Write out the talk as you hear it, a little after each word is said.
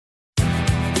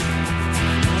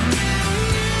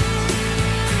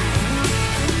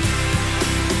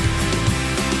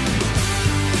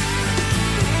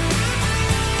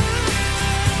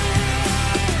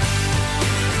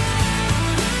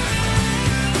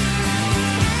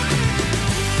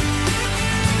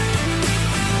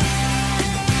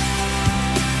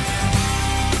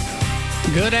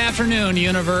Good afternoon,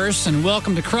 universe, and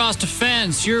welcome to Cross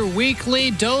Defense, your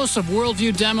weekly dose of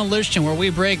worldview demolition, where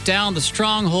we break down the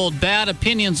stronghold, bad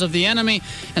opinions of the enemy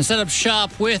and set up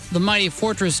shop with the mighty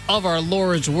fortress of our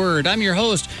Lord's Word. I'm your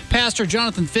host, Pastor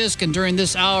Jonathan Fisk, and during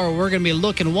this hour, we're going to be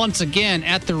looking once again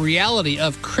at the reality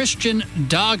of Christian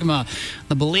dogma,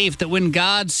 the belief that when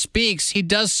God speaks, he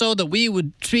does so that we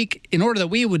would speak in order that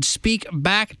we would speak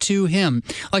back to him.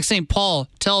 Like St. Paul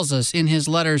tells us in his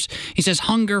letters, he says,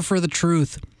 hunger for the truth.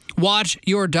 Watch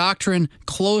your doctrine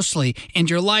closely, and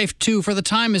your life too, for the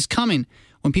time is coming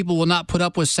when people will not put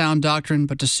up with sound doctrine,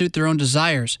 but to suit their own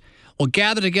desires. Will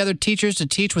gather together teachers to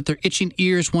teach what their itching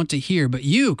ears want to hear. But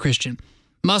you, Christian,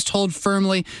 must hold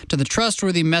firmly to the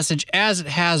trustworthy message as it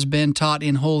has been taught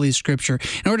in Holy Scripture.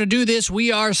 In order to do this, we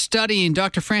are studying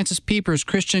Dr. Francis Pieper's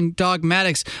Christian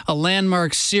Dogmatics, a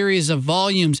landmark series of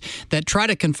volumes that try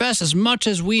to confess as much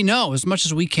as we know, as much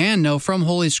as we can know from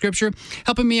Holy Scripture.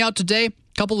 Helping me out today, a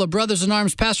couple of brothers in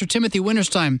arms, Pastor Timothy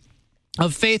Winterstein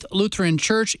of Faith Lutheran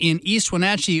Church in East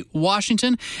Wenatchee,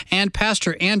 Washington, and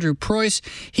Pastor Andrew Preuss.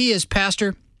 He is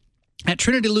pastor at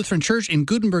Trinity Lutheran Church in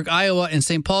Gutenberg, Iowa, and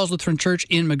St. Paul's Lutheran Church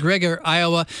in McGregor,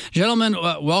 Iowa. Gentlemen,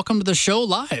 welcome to the show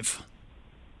live.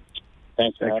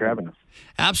 Thanks for having us.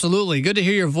 Absolutely. Good to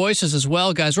hear your voices as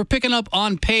well, guys. We're picking up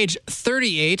on page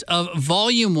 38 of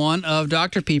Volume 1 of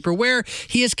Dr. Pieper, where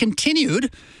he has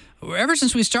continued ever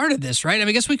since we started this, right?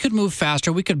 I guess we could move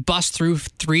faster. We could bust through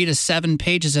 3 to 7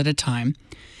 pages at a time.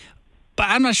 But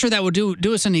I'm not sure that would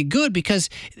do us any good, because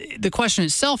the question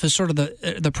itself is sort of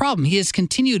the problem. He has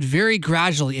continued very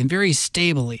gradually and very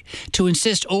stably to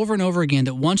insist over and over again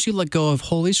that once you let go of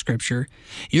Holy Scripture,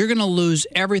 you're going to lose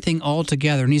everything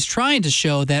altogether. And he's trying to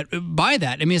show that by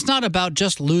that, it's not about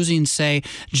just losing, say,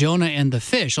 Jonah and the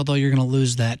fish, although you're going to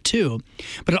lose that too.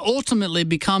 But it ultimately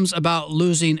becomes about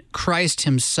losing Christ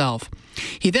himself.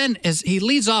 He then, as he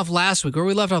leads off last week, where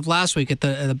we left off last week at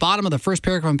the bottom of the first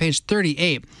paragraph on page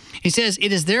 38, he says,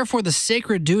 it is therefore the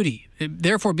sacred duty,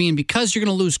 therefore being because you're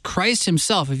going to lose Christ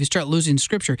himself if you start losing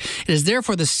Scripture, it is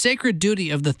therefore the sacred duty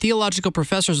of the theological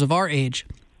professors of our age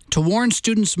to warn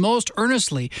students most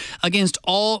earnestly against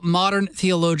all modern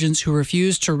theologians who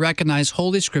refuse to recognize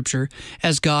Holy Scripture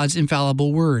as God's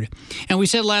infallible word. And we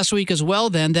said last week as well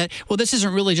then that, this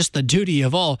isn't really just the duty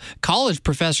of all college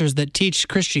professors that teach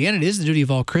Christianity. It is the duty of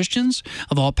all Christians,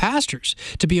 of all pastors,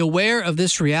 to be aware of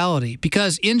this reality.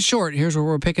 Because in short, here's where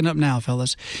we're picking up now,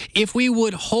 fellas. If we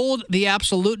would hold the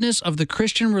absoluteness of the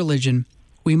Christian religion,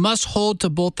 we must hold to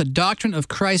both the doctrine of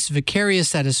Christ's vicarious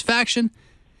satisfaction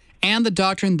and the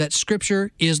doctrine that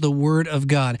Scripture is the Word of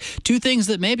God. Two things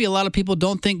that maybe a lot of people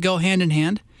don't think go hand in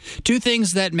hand. Two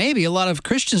things that maybe a lot of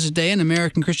Christians today in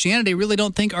American Christianity really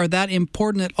don't think are that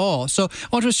important at all. So I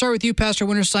want to start with you, Pastor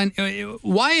Winterstein.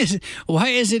 Why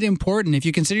is it important, if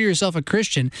you consider yourself a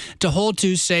Christian, to hold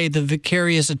to, say, the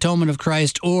vicarious atonement of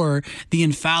Christ or the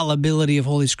infallibility of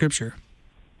Holy Scripture?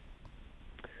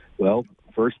 Well,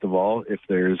 first of all, if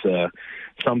there's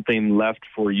something left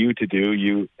for you to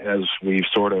do, as we've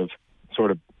sort of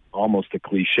almost a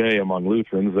cliche among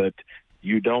Lutherans, that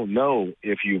you don't know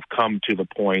if you've come to the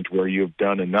point where you've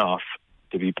done enough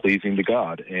to be pleasing to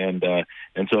God, and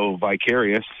so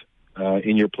vicarious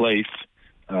in your place,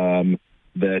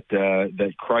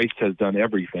 that Christ has done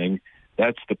everything.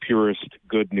 That's the purest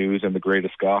good news and the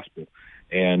greatest gospel,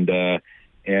 and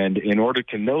in order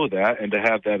to know that and to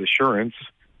have that assurance,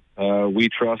 we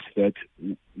trust that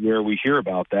where we hear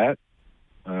about that,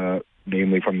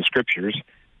 namely from the Scriptures,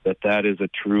 that is a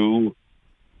true,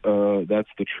 that's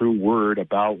the true word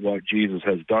about what Jesus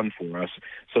has done for us,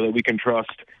 so that we can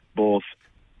trust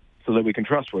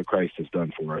what Christ has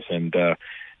done for us. And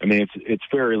it's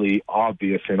fairly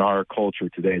obvious in our culture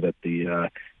today that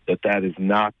that is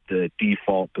not the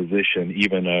default position,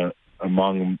 even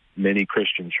among many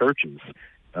Christian churches,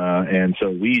 and so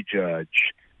we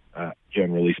judge.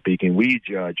 Generally speaking, we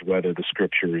judge whether the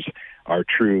Scriptures are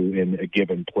true in a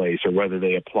given place or whether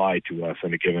they apply to us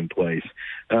in a given place.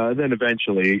 Then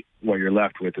eventually what you're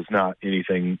left with is not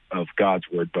anything of God's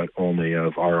word, but only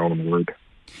of our own word.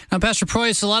 Now, Pastor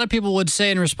Preuss, a lot of people would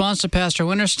say in response to Pastor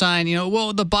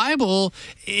Winterstein, the Bible,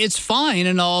 it's fine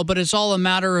and all, but it's all a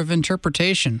matter of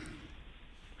interpretation.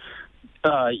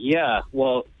 Yeah,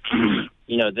 well,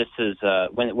 this is,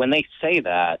 when they say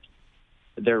that,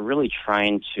 they're really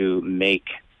trying to make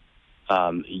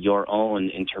your own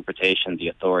interpretation the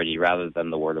authority rather than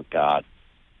the Word of God.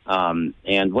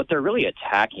 And what they're really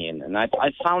attacking, and I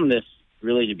found this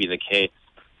really to be the case,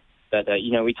 that,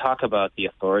 we talk about the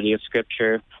authority of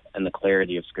Scripture and the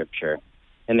clarity of Scripture,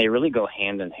 and they really go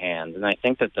hand in hand. And I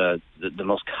think that the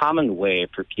most common way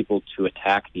for people to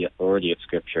attack the authority of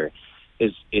Scripture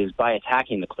is by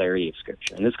attacking the clarity of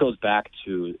Scripture. And this goes back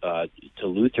to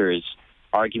Luther's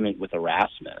argument with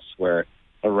Erasmus, where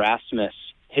Erasmus,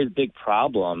 his big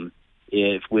problem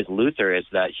with Luther is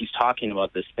that he's talking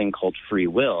about this thing called free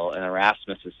will, and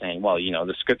Erasmus is saying, well,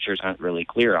 the Scriptures aren't really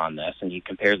clear on this, and he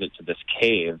compares it to this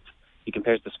cave. He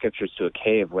compares the Scriptures to a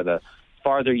cave where the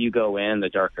farther you go in, the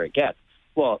darker it gets.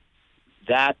 Well,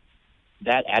 that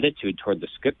attitude toward the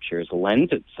Scriptures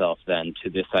lends itself then to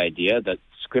this idea that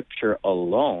Scripture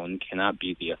alone cannot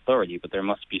be the authority, but there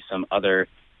must be some other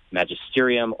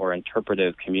magisterium or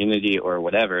interpretive community or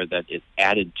whatever that is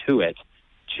added to it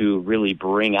to really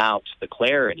bring out the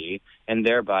clarity and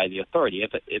thereby the authority.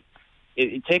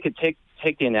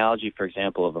 Take the analogy, for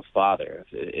example, of a father.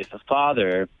 If a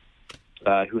father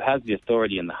who has the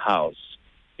authority in the house,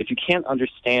 if you can't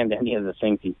understand any of the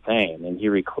things he's saying, and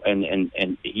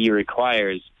he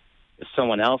requires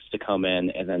someone else to come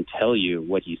in and then tell you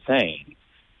what he's saying,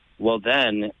 well,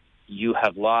 then you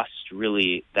have lost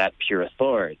really that pure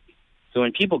authority. So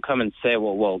when people come and say,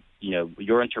 well,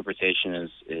 your interpretation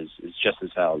is just as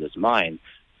valid as mine,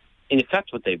 in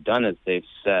effect, what they've done is they've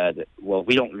said, well,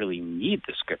 we don't really need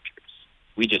the Scriptures.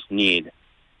 We just need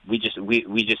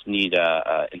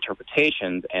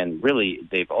interpretations, and really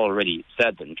they've already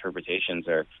said that interpretations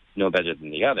are no better than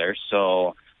the other.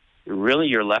 So really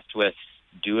you're left with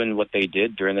doing what they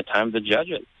did during the time of the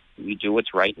judges. You do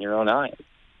what's right in your own eyes.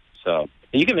 So,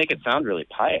 and you can make it sound really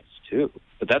pious too,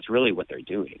 but that's really what they're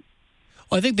doing.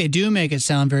 Well, I think they do make it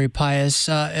sound very pious.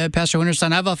 Pastor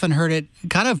Winterstein, I've often heard it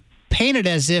kind of painted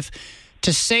as if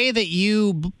to say that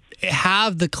you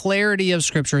have the clarity of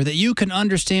Scripture, that you can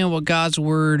understand what God's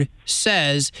Word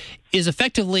says, is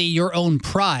effectively your own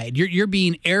pride. You're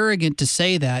being arrogant to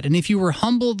say that. And if you were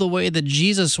humble the way that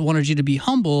Jesus wanted you to be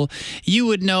humble, you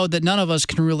would know that none of us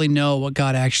can really know what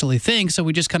God actually thinks, so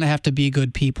we just kind of have to be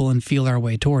good people and feel our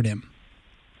way toward Him.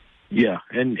 Yeah,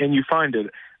 and you find it,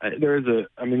 there's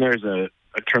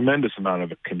a tremendous amount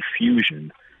of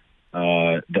confusion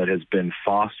that has been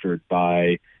fostered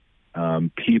by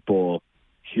people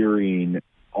hearing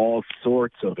all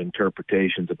sorts of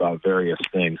interpretations about various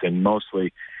things, and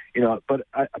mostly, but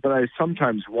I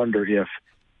sometimes wonder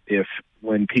if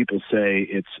when people say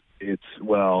it's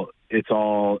all,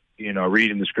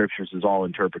 reading the Scriptures is all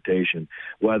interpretation,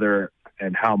 whether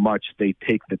and how much they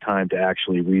take the time to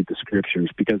actually read the Scriptures,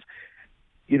 because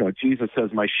Jesus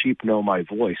says, "My sheep know my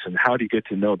voice," and how do you get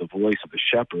to know the voice of the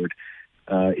shepherd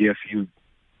if you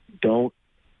don't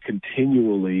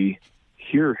continually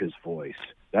hear his voice?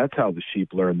 That's how the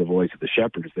sheep learn the voice of the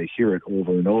shepherd, is they hear it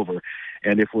over and over.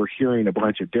 And if we're hearing a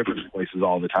bunch of different voices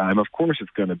all the time, of course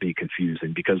it's going to be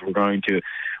confusing, because we're going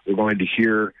to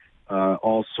hear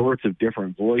all sorts of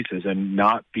different voices and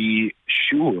not be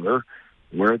sure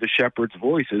where the shepherd's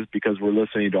voice is, because we're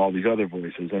listening to all these other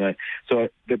voices.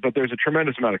 But there's a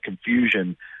tremendous amount of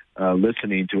confusion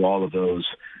listening to all of those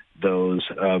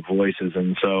voices,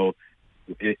 and so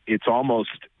it's almost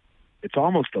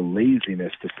a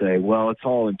laziness to say, well, it's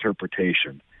all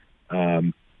interpretation.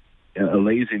 A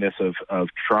laziness of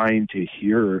trying to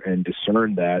hear and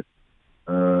discern that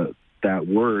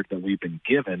word that we've been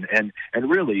given, and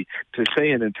really to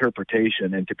say an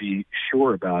interpretation and to be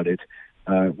sure about it.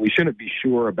 We shouldn't be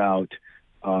sure about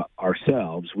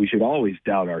ourselves. We should always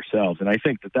doubt ourselves, and I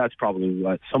think that's probably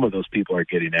what some of those people are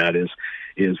getting at, is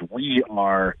we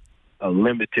are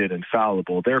limited and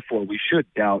fallible. Therefore, we should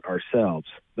doubt ourselves.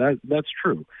 That's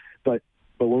true. But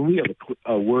when we have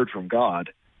a word from God,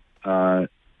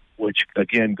 which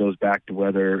again goes back to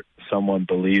whether someone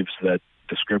believes that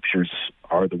the Scriptures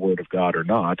are the Word of God or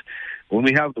not. When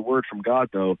we have the Word from God,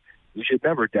 though, we should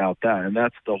never doubt that, and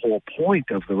that's the whole point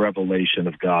of the revelation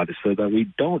of God, is so that we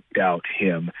don't doubt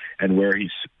Him and where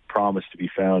He's promised to be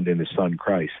found in His Son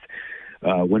Christ.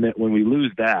 When we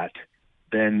lose that,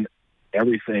 then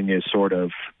everything is sort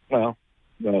of,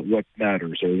 what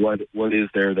matters, or what is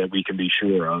there that we can be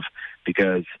sure of?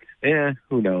 Because,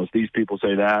 who knows? These people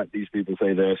say that, these people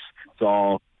say this. It's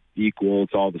all equal.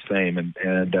 It's all the same, and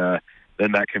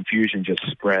then that confusion just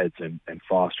spreads and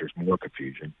fosters more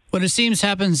confusion. What it seems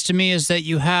happens to me is that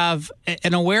you have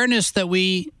an awareness that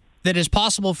is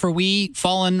possible for we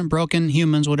fallen, broken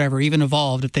humans, whatever, even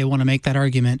evolved, if they want to make that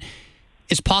argument.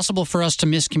 It's possible for us to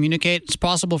miscommunicate. It's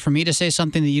possible for me to say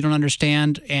something that you don't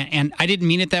understand, and I didn't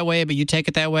mean it that way, but you take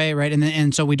it that way, right?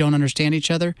 And so we don't understand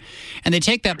each other. And they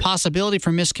take that possibility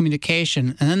for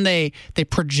miscommunication, and then they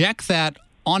project that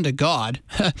onto God,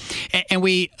 and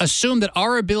we assume that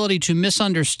our ability to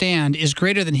misunderstand is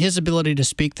greater than His ability to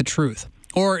speak the truth.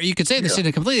 Or you could say this in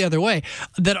a completely other way,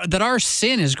 that our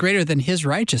sin is greater than his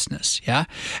righteousness, yeah?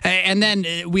 And then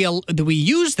we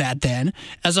use that then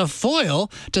as a foil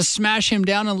to smash him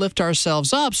down and lift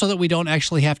ourselves up so that we don't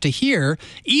actually have to hear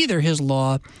either his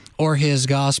law or his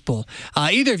gospel.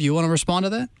 Either of you want to respond to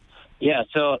that? Yeah,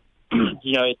 so,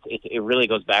 it really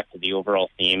goes back to the overall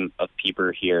theme of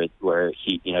Pieper here, where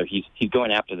he's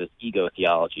going after this ego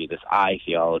theology, this I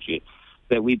theology,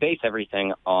 that we base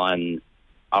everything on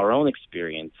our own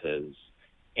experiences.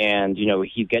 And,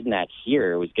 he's getting after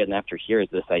here is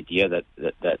this idea that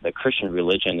the Christian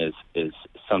religion is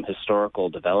some historical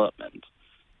development.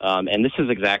 And this is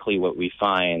exactly what we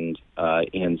find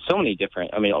in so many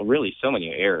different, really so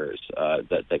many errors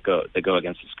that go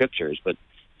against the scriptures. But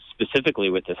specifically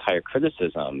with this higher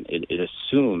criticism, it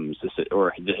assumes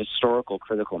or the historical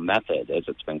critical method, as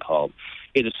it's been called,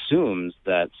 it assumes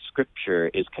that scripture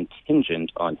is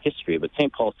contingent on history. But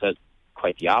St. Paul says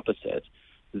quite the opposite,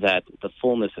 that the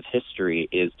fullness of history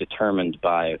is determined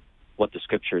by what the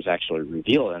scriptures actually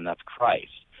reveal, and that's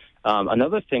Christ.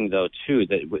 Another thing, though, too,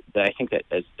 that I think that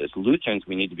as Lutherans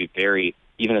we need to be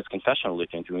even as confessional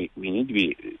Lutherans, we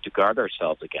need to guard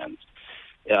ourselves against,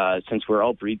 since we're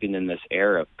all breathing in this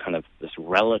air of kind of this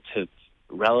relative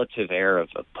air of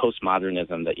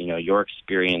postmodernism, that your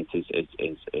experience is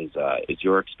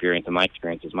your experience and my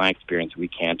experience is my experience. We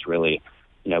can't really,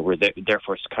 we're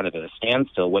therefore kind of at a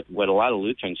standstill. What a lot of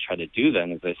Lutherans try to do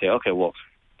then is they say, okay, well,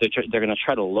 they're going to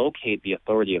try to locate the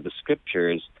authority of the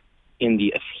scriptures in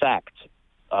the effect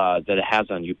that it has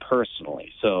on you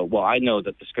personally. So, well, I know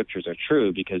that the scriptures are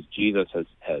true because Jesus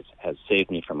has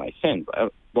saved me from my sin.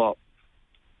 But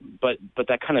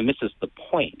that kind of misses the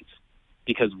point,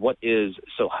 because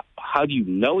how do you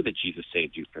know that Jesus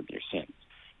saved you from your sins?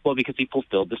 Well, because he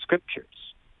fulfilled the scriptures.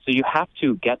 So you have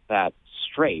to get that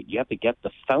straight. You have to get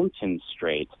the fountain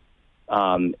straight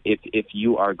if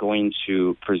you are going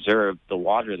to preserve the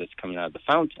water that's coming out of the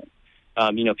fountain.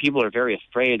 People are very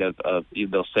afraid of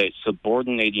they'll say,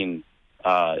 subordinating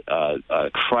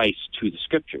Christ to the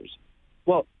scriptures.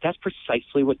 Well, that's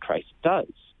precisely what Christ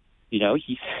does. He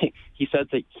says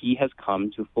that he has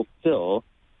come to fulfill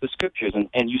the scriptures,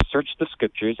 and you search the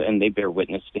scriptures and they bear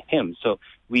witness to him. So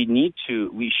we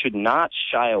should not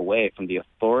shy away from the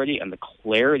authority and the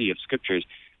clarity of scriptures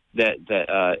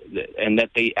and that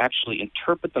they actually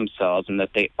interpret themselves and that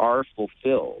they are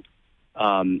fulfilled.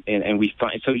 And we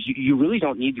find, so you really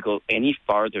don't need to go any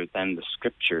farther than the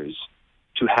scriptures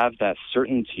to have that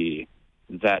certainty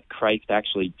that Christ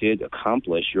actually did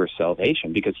accomplish your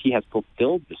salvation, because he has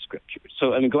fulfilled the scriptures.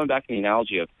 So, going back to the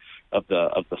analogy of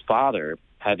the Father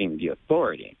having the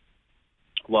authority.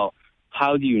 Well,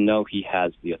 how do you know he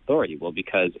has the authority? Well,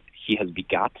 because he has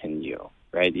begotten you,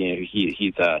 right? You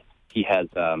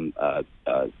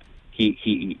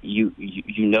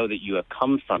know that you have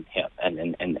come from him,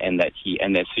 and that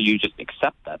so you just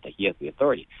accept that he has the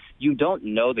authority. You don't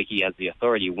know that he has the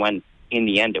authority when in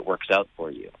the end it works out for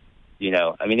you.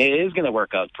 It is going to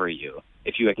work out for you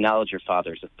if you acknowledge your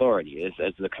Father's authority.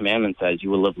 As the commandment says, you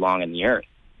will live long in the earth.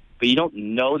 But you don't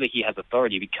know that he has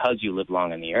authority because you live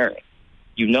long in the earth.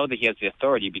 You know that he has the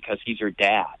authority because he's your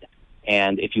dad.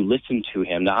 And if you listen to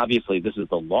him, now obviously this is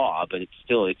the law, but it's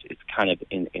still it's kind of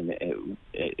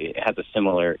it has a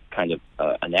similar kind of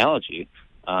analogy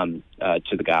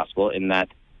to the gospel, in that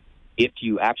if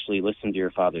you actually listen to your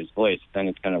Father's voice, then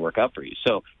it's going to work out for you.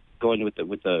 So going with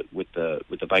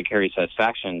the vicarious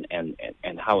satisfaction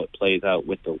and how it plays out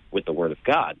with the Word of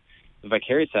God, the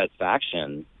vicarious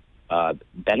satisfaction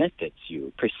benefits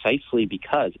you precisely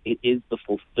because it is the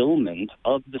fulfillment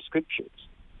of the scriptures.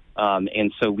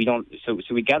 And so we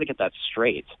got to get that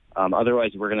straight.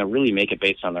 Otherwise, we're going to really make it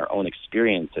based on our own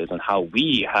experiences and how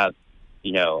we have,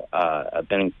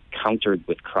 been encountered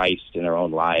with Christ in our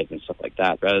own lives and stuff like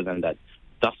that, rather than that,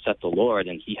 thus saith the Lord,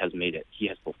 and he has made it, he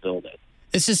has fulfilled it.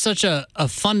 This is such a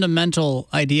fundamental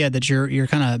idea that you're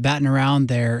kind of batting around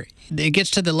there. It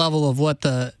gets to the level of what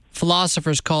the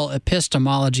philosophers call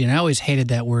epistemology, and I always hated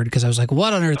that word because I was like,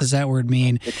 what on earth does that word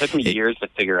mean? It took me years to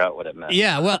figure out what it meant.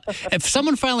 Yeah, well, if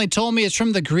someone finally told me it's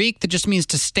from the Greek, that just means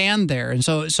to stand there. And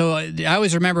so I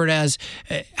always remember it as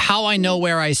how I know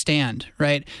where I stand,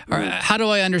 right? Or how do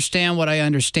I understand what I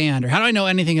understand? Or how do I know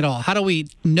anything at all? How do we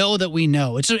know that we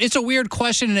know? It's a weird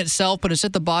question in itself, but it's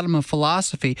at the bottom of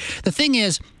philosophy. The thing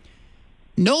is,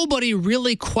 nobody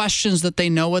really questions that they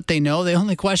know what they know. They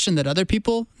only question that other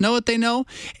people know what they know.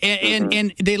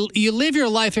 And you live your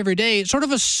life every day sort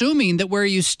of assuming that where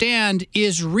you stand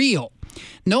is real.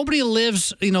 nobody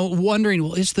lives, wondering,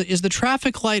 well, is the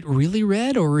traffic light really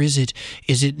red, or is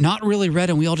it not really red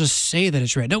and we all just say that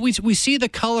it's red? No, we see the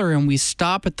color and we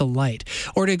stop at the light.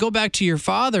 Or to go back to your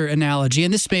father analogy,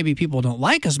 and this maybe people don't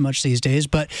like as much these days,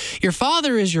 but your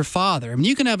father is your father. I mean,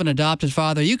 you can have an adopted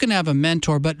father, you can have a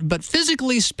mentor, but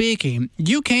physically speaking,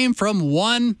 you came from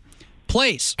one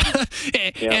place.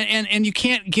 and you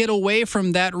can't get away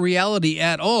from that reality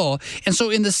at all. And so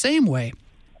in the same way,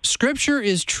 Scripture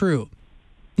is true.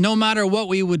 No matter what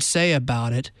we would say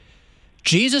about it,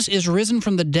 Jesus is risen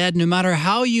from the dead no matter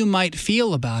how you might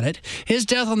feel about it. His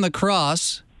death on the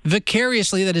cross,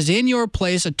 vicariously, that is in your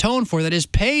place, atoned for, that is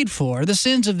paid for the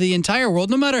sins of the entire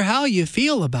world, no matter how you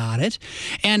feel about it.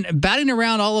 And batting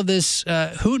around all of this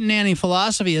hootenanny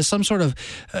philosophy as some sort of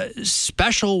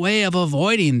special way of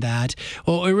avoiding that,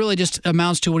 well, it really just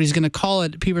amounts to what he's going to call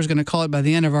it, Pieper's going to call it by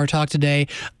the end of our talk today,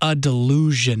 a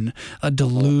delusion. A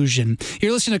delusion.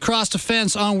 You're listening to Cross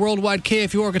Defense on Worldwide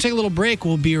KFUO. We're going to take a little break.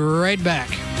 We'll be right back.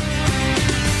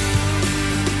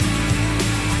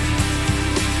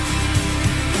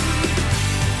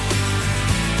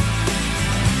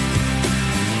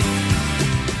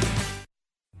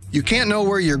 You can't know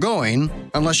where you're going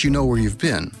unless you know where you've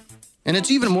been. And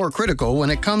it's even more critical when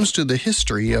it comes to the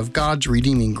history of God's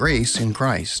redeeming grace in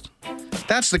Christ.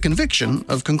 That's the conviction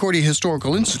of Concordia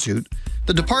Historical Institute,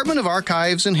 the Department of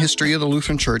Archives and History of the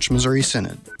Lutheran Church Missouri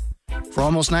Synod. For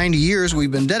almost 90 years,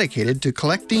 we've been dedicated to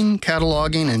collecting,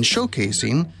 cataloging, and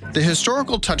showcasing the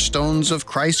historical touchstones of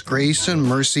Christ's grace and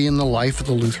mercy in the life of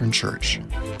the Lutheran Church.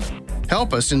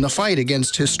 Help us in the fight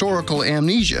against historical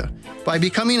amnesia by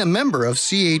becoming a member of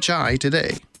CHI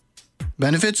today.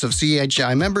 Benefits of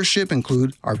CHI membership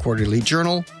include our quarterly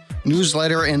journal,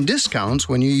 newsletter, and discounts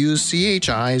when you use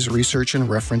CHI's research and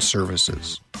reference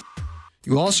services.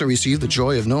 You also receive the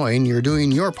joy of knowing you're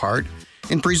doing your part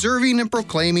in preserving and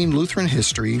proclaiming Lutheran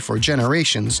history for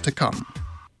generations to come.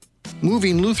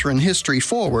 Moving Lutheran history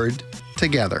forward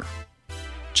together.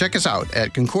 Check us out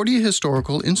at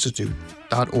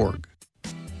concordiahistoricalinstitute.org.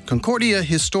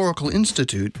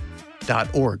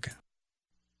 concordiahistoricalinstitute.org.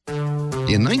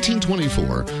 In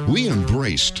 1924, we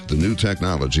embraced the new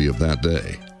technology of that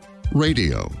day,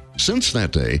 radio. Since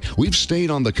that day, we've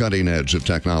stayed on the cutting edge of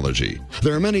technology.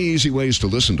 There are many easy ways to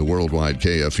listen to Worldwide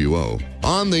KFUO,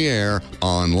 on the air,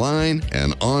 online,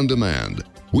 and on demand.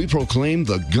 We proclaim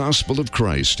the gospel of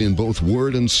Christ in both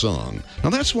word and song. Now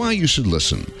that's why you should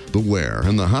listen. The where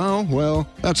and the how, well,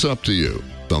 that's up to you.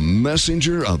 The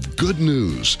messenger of good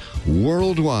news,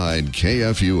 Worldwide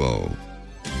KFUO.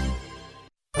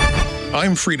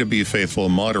 I'm Free to Be Faithful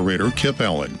moderator Kip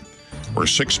Allen. We're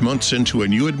 6 months into a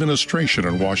new administration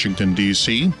in Washington,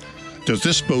 D.C. Does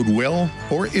this bode well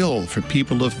or ill for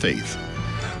people of faith?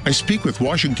 I speak with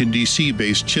Washington,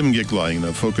 D.C.-based Tim Gigline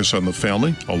of Focus on the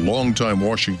Family, a longtime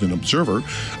Washington observer,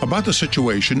 about the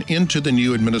situation into the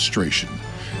new administration.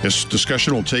 This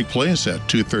discussion will take place at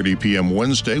 2:30 p.m.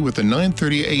 Wednesday with a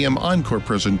 9:30 a.m. encore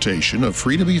presentation of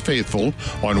Free to Be Faithful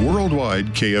on Worldwide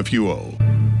KFUO.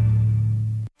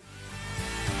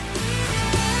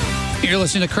 You're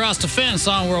listening to Cross Defense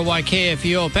on Worldwide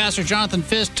KFUO. Pastor Jonathan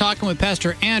Fisk talking with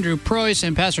Pastor Andrew Preuss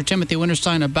and Pastor Timothy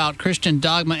Winterstein about Christian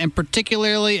dogma, and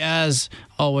particularly, as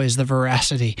always, the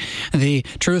veracity, the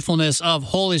truthfulness of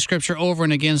Holy Scripture over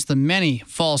and against the many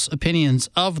false opinions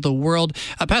of the world.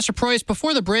 Pastor Preuss,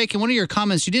 before the break, in one of your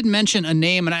comments, you did mention a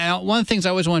name, and one of the things I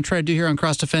always want to try to do here on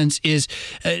Cross Defense is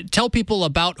tell people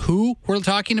about who we're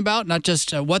talking about, not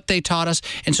just what they taught us.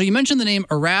 And so you mentioned the name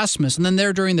Erasmus, and then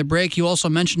there during the break, you also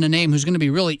mentioned a name who's going to be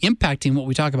really impacting what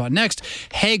we talk about next,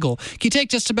 Hegel. Can you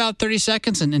take just about 30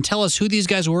 seconds and tell us who these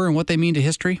guys were and what they mean to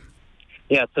history?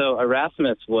 Yeah, so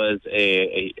Erasmus was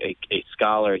a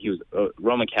scholar. He was a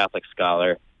Roman Catholic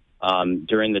scholar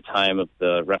during the time of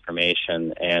the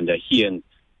Reformation, and he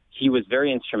was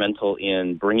very instrumental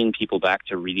in bringing people back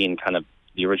to reading kind of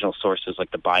the original sources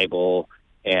like the Bible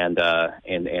and other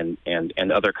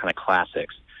kind of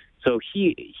classics. So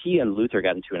he and Luther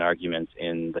got into an argument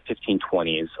in the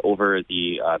 1520s over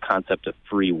the concept of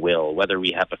free will, whether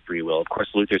we have a free will. Of course,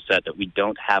 Luther said that we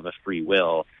don't have a free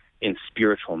will in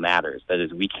spiritual matters. That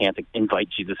is, we can't invite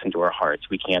Jesus into our hearts.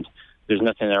 There's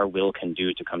nothing that our will can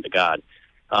do to come to God.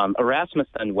 Erasmus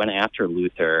then went after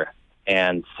Luther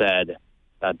and said,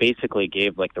 basically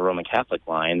gave like the Roman Catholic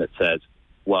line that says,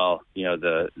 well,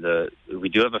 we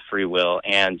do have a free will,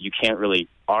 and you can't really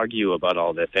argue about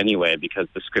all this anyway because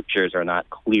the scriptures are not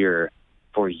clear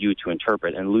for you to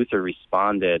interpret. And Luther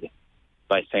responded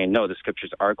by saying, no, the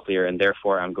scriptures are clear, and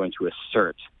therefore I'm going to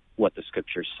assert what the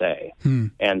scriptures say.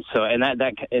 And so,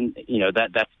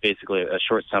 that's basically a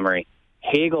short summary.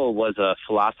 Hegel was a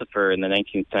philosopher in the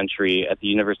 19th century at the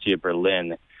University of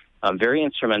Berlin, very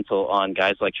instrumental on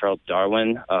guys like Charles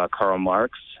Darwin, Karl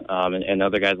Marx, and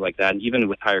other guys like that. And even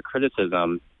with higher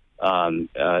criticism, what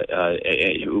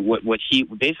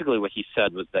he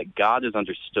said was that God is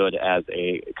understood as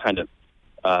a kind of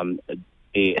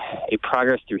a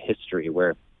progress through history,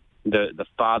 where the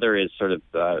Father is sort of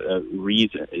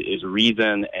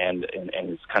reason and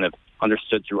is kind of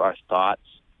understood through our thoughts,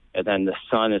 and then the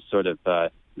Son is sort of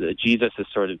Jesus is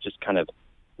sort of just kind of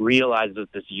realizes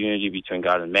this unity between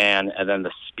God and man, and then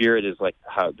the Spirit is like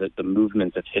how the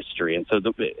movement of history. And so,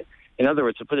 in other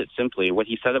words, to put it simply, what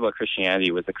he said about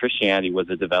Christianity was that Christianity was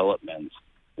a development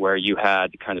where you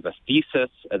had kind of a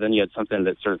thesis, and then you had something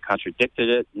that sort of contradicted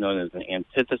it, known as an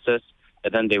antithesis,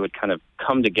 and then they would kind of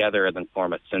come together and then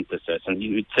form a synthesis. And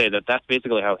you would say that that's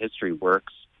basically how history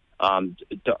works.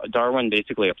 Darwin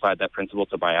basically applied that principle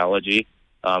to biology.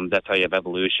 That's how you have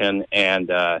evolution,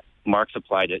 and Marx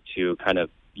applied it to kind of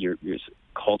your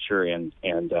culture and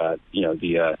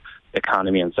the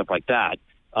economy and stuff like that.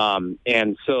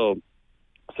 And so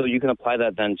you can apply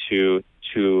that then to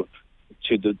the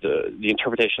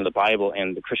interpretation of the Bible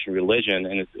and the Christian religion,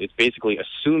 and it's basically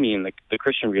assuming that the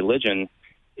Christian religion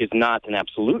is not an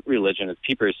absolute religion, as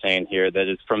Pieper is saying here, that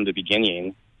is from the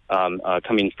beginning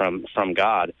coming from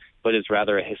God, but is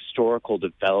rather a historical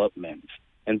development,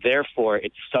 and therefore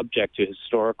it's subject to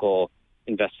historical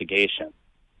investigation.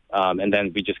 And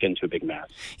then we just get into a big mess.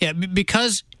 Yeah,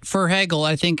 because for Hegel,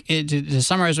 I think, to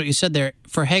summarize what you said there,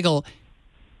 for Hegel,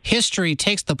 history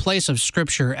takes the place of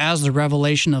Scripture as the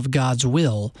revelation of God's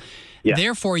will. Yeah.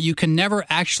 Therefore, you can never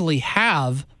actually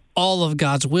have all of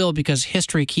God's will because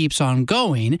history keeps on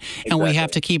going, and we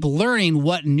have to keep learning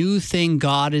what new thing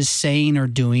God is saying or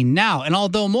doing now. And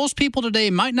although most people today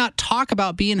might not talk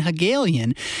about being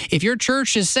Hegelian, if your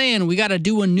church is saying we got to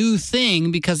do a new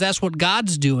thing because that's what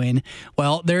God's doing,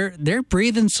 well, they're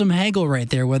breathing some Hegel right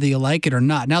there, whether you like it or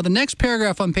not. Now, the next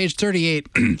paragraph on page 38,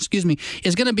 excuse me,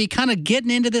 is going to be kind of getting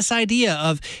into this idea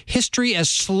of history as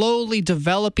slowly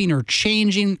developing or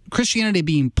changing, Christianity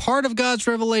being part of God's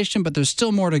revelation, but there's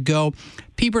still more to go.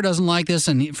 Pieper doesn't like this,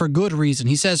 and for good reason.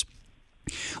 He says,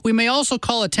 we may also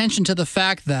call attention to the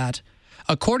fact that,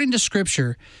 according to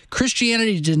Scripture,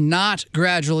 Christianity did not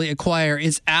gradually acquire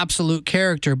its absolute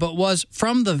character, but was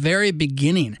from the very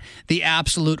beginning the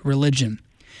absolute religion.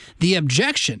 The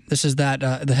objection, this is that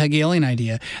the Hegelian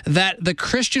idea, that the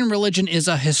Christian religion is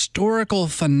a historical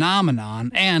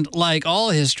phenomenon and, like all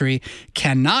history,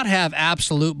 cannot have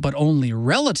absolute but only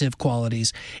relative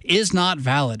qualities, is not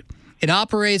valid. It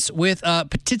operates with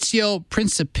petitio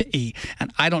principii,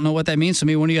 and I don't know what that means, so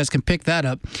maybe one of you guys can pick that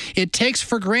up. It takes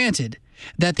for granted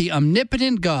that the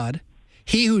omnipotent God,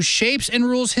 he who shapes and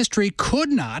rules history, could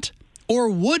not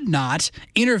or would not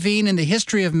intervene in the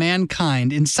history of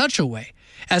mankind in such a way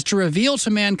as to reveal to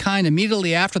mankind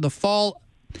immediately after the fall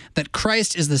that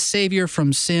Christ is the Savior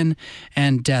from sin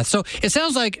and death. So it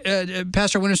sounds like,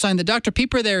 Pastor Winterstein, that Dr.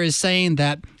 Pieper there is saying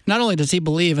that not only does he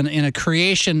believe in a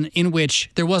creation in which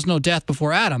there was no death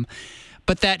before Adam,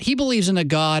 but that he believes in a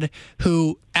God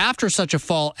who, after such a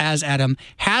fall as Adam,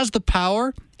 has the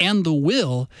power and the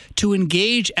will to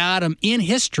engage Adam in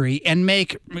history and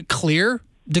make clear,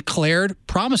 declared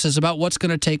promises about what's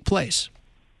going to take place.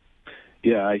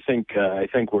 Yeah, I think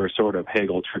where sort of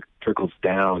Hegel trickles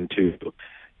down to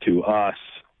us,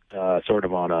 sort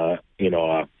of on a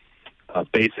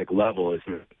basic level, is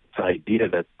this idea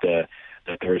that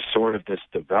there's sort of this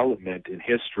development in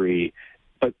history,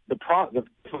 but the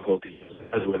difficulty is,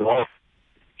 as with all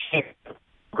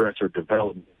progress or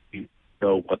development, you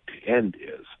know what the end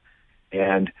is,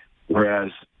 and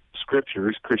whereas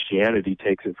Christianity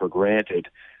takes it for granted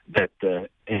that the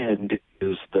end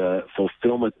is the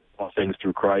fulfillment of all things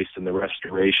through Christ and the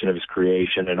restoration of His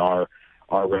creation and our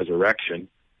resurrection.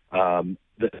 There's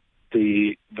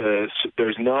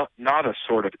not a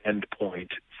sort of end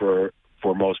point for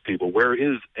most people. Where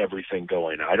is everything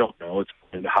going? I don't know. It's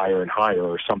going higher and higher,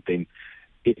 or something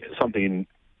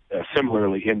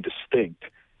similarly indistinct.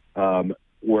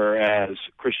 Whereas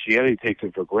Christianity takes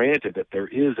it for granted that there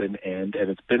is an end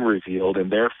and it's been revealed,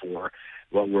 and therefore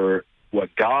what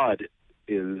God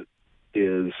is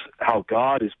how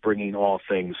God is bringing all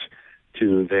things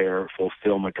to their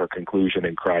fulfillment or conclusion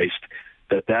in Christ.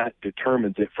 That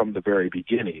determines it from the very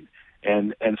beginning.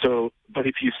 And so, but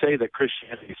if you say that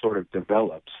Christianity sort of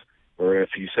develops, or if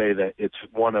you say that it's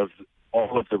one of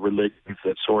all of the religions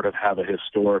that sort of have a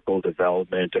historical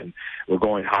development and we're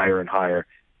going higher and higher,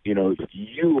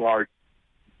 you are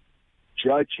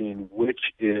judging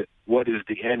what is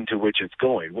the end to which it's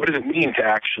going. What does it mean to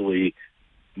actually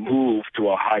move to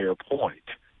a higher point?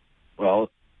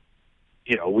 Well,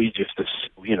 we just,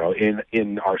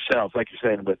 in ourselves, like you're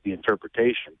saying, with the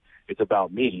interpretation, it's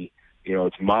about me.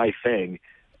 It's my thing.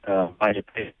 My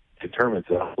opinion determines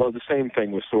it. Well, the same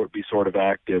thing would be sort of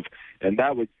active, and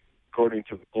that would, according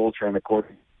to the culture and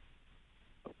according to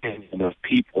the opinion of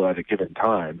people at a given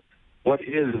time, what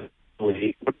does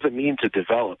it mean to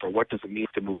develop, or what does it mean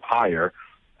to move higher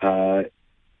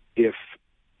if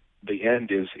the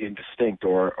end is indistinct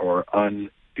or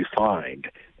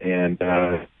undefined? And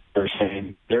they're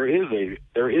saying there is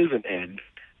an end,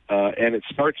 and it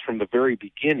starts from the very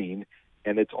beginning,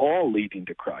 and it's all leading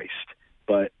to Christ.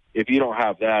 But if you don't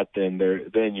have that, then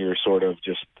you're sort of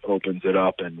just opens it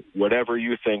up, and whatever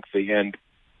you think the end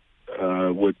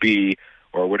would be,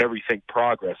 or whatever you think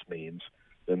progress means,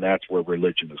 then that's where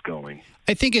religion is going.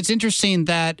 I think it's interesting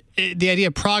that the idea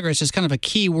of progress is kind of a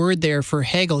key word there for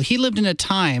Hegel. He lived in a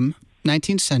time,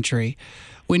 19th century,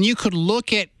 when you could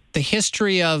look at the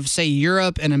history of, say,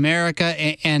 Europe and America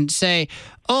and say,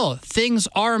 oh, things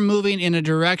are moving in a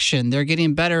direction. They're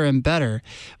getting better and better.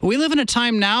 But we live in a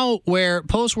time now where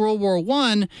post-World War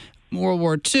I, World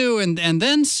War II, and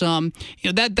then some,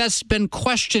 that's been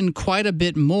questioned quite a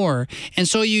bit more. And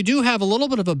so you do have a little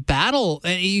bit of a battle.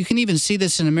 You can even see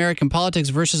this in American politics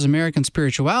versus American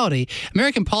spirituality.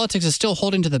 American politics is still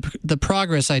holding to the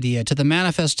progress idea, to the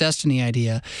manifest destiny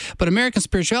idea. But American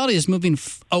spirituality is moving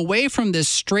away from this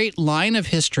straight line of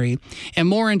history and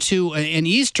more into an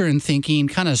Eastern thinking,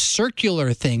 kind of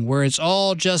circular thing, where it's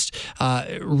all just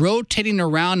rotating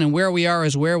around, and where we are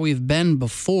is where we've been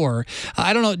before.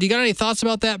 I don't know. Do you got any thoughts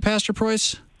about that, Pastor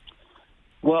Preuss?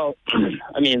 Well,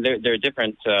 I mean, there are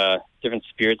different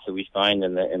spirits that we find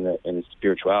in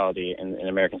spirituality, in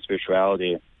American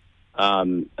spirituality. I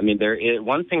mean, there is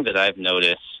one thing that I've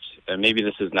noticed, and maybe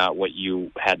this is not what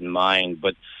you had in mind,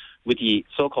 but with the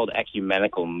so-called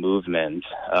ecumenical movement,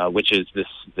 which is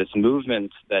this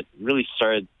movement that really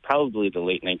started probably the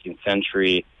late 19th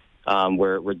century,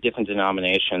 where different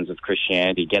denominations of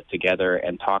Christianity get together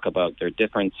and talk about their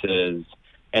differences.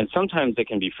 And sometimes it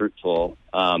can be fruitful.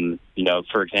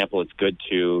 For example, it's good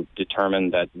to determine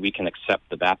that we can accept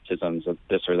the baptisms of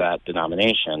this or that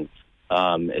denomination,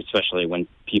 especially when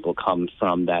people come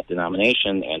from that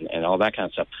denomination and all that kind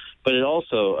of stuff. But it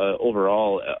also,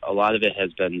 overall, a lot of it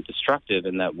has been destructive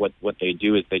in that what they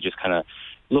do is they just kind of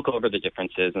look over the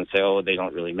differences and say, oh, they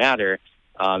don't really matter,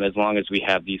 as long as we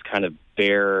have these kind of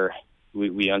bare...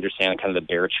 We understand kind of the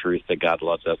bare truth that God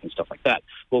loves us and stuff like that.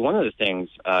 Well, one of the things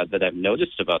that I've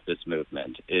noticed about this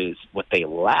movement is what they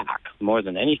lack more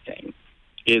than anything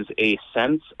is a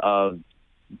sense of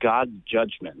God's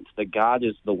judgment, that God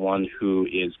is the one who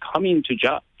is coming to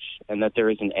judge, and that there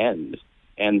is an end,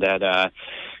 and that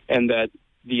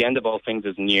the end of all things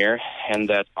is near, and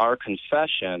that our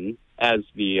confession, as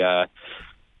the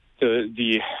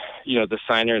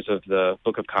signers of the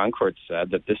Book of Concord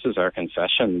said, that this is our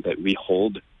confession that we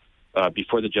hold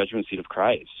before the judgment seat of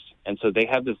Christ. And so they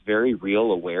have this very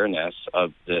real awareness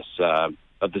of this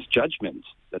judgment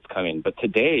that's coming. But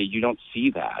today you don't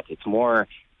see that. It's more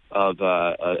of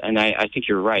and I think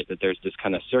you're right that there's this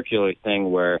kind of circular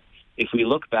thing where if we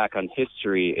look back on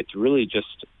history, it's really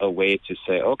just a way to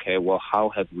say, okay, well, how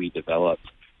have we developed?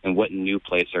 And what new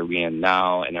place are we in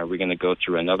now? And are we going to go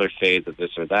through another phase of this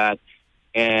or that?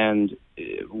 And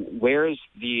where is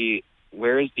the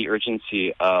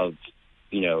urgency of,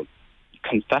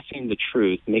 confessing the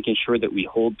truth, making sure that we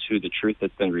hold to the truth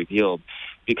that's been revealed,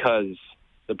 because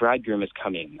the bridegroom is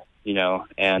coming,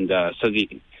 and so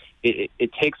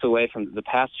it takes away from the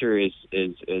pastor is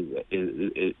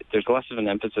there's less of an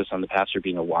emphasis on the pastor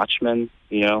being a watchman,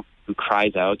 who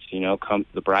cries out, come,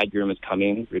 the bridegroom is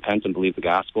coming, repent and believe the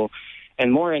gospel,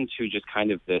 and more into just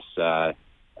kind of this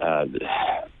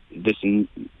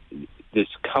this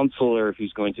counselor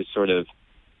who's going to sort of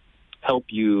help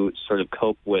you sort of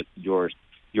cope with your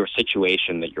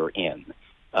situation that you're in,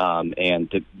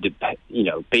 and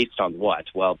based on what?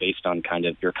 Well, based on kind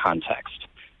of your context,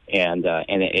 and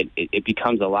it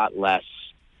becomes a lot less.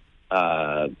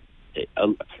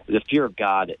 The fear of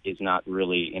God is not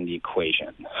really in the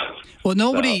equation. Well,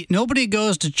 nobody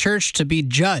goes to church to be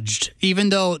judged, even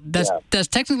though that's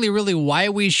technically really why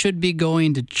we should be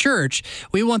going to church.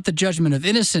 We want the judgment of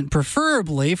innocent,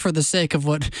 preferably for the sake of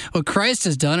what Christ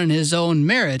has done in his own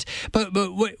merit. But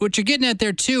what you're getting at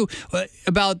there, too,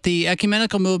 about the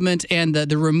ecumenical movement and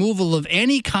the removal of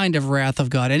any kind of wrath of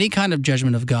God, any kind of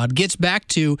judgment of God, gets back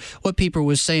to what Pieper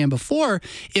was saying before.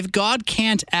 If God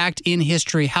can't act in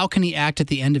history, how can can he act at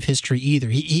the end of history either?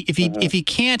 If he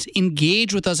can't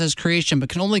engage with us as creation, but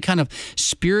can only kind of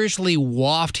spiritually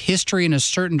waft history in a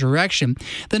certain direction,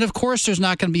 then of course there's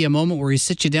not going to be a moment where he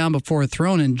sits you down before a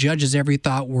throne and judges every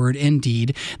thought, word, and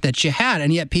deed that you had.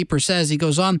 And yet Pieper says, he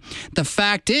goes on, the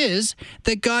fact is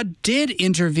that God did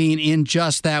intervene in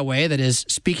just that way, that is,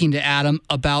 speaking to Adam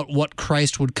about what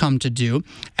Christ would come to do,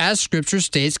 as Scripture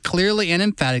states clearly and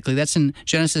emphatically. That's in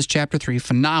Genesis chapter 3,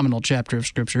 phenomenal chapter of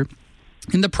Scripture.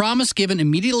 In the promise given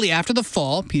immediately after the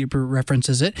fall, Pieper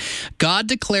references it, God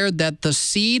declared that the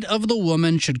seed of the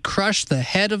woman should crush the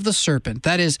head of the serpent,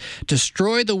 that is,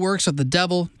 destroy the works of the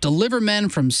devil, deliver men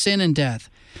from sin and death.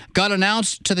 God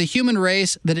announced to the human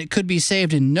race that it could be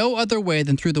saved in no other way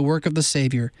than through the work of the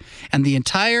Savior, and the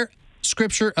entire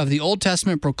Scripture of the Old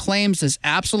Testament proclaims this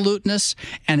absoluteness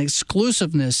and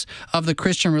exclusiveness of the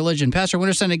Christian religion. Pastor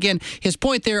Winterstein, again, his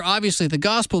point there, obviously the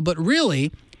gospel, but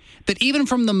really that even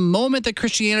from the moment that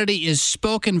Christianity is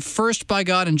spoken first by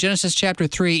God in Genesis chapter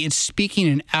 3, it's speaking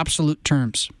in absolute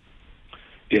terms.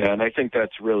 Yeah, and I think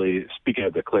that's really, speaking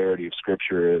of the clarity of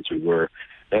Scripture as we were,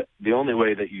 that the only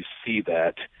way that you see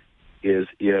that is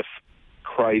if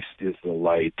Christ is the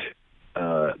light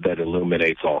that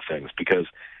illuminates all things. Because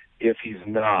if he's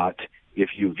not,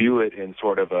 if you view it in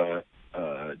sort of a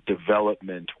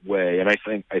development way, and I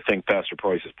think Pastor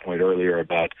Preuss's point earlier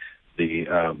about the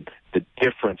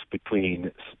difference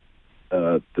between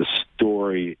the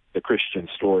story, the Christian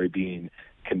story, being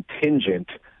contingent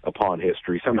upon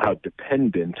history, somehow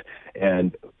dependent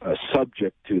and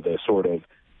subject to the sort of,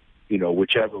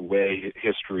 whichever way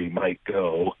history might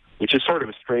go, which is sort of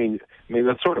a strange,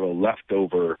 that's sort of a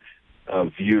leftover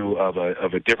view of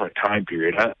a different time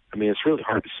period. It's really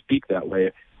hard to speak that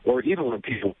way. Or even when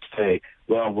people say,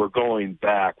 well, we're going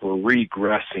back, we're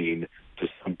regressing to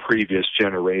some previous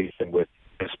generation with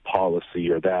this policy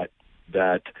or that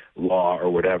law or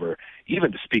whatever.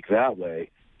 Even to speak that way,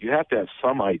 you have to have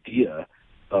some idea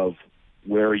of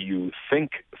where you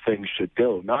think things should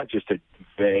go, not just a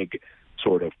vague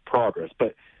sort of progress.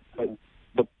 But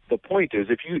the point is,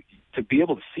 to be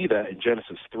able to see that in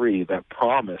Genesis 3, that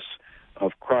promise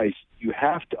of Christ, you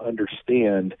have to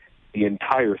understand the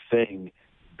entire thing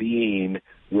being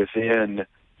within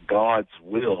God's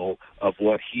will of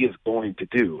what he is going to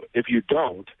do. If you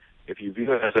don't, if you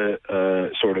view it as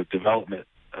a sort of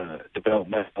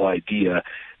developmental idea,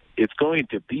 it's going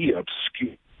to be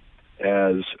obscure,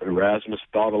 as Erasmus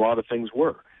thought a lot of things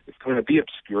were. It's going to be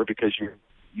obscure because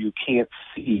you can't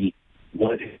see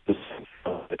what is the sense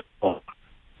of it all,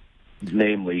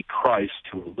 namely Christ,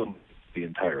 who illuminates the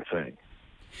entire thing.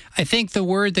 I think the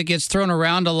word that gets thrown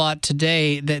around a lot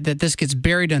today that this gets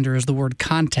buried under is the word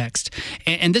context.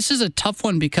 And this is a tough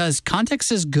one because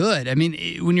context is good.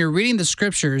 When you're reading the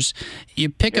Scriptures, you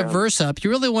pick a verse up, you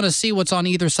really want to see what's on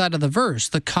either side of the verse.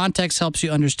 The context helps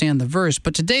you understand the verse.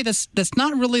 But today, that's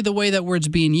not really the way that word's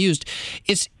being used.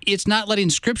 It's not letting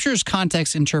Scripture's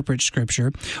context interpret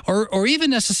Scripture, or even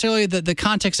necessarily the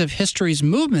context of history's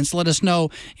movements let us know,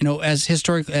 as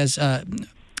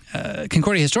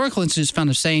Concordia Historical Institute is found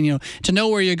of saying, to know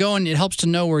where you're going, it helps to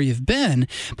know where you've been.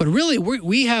 But really,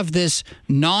 we have this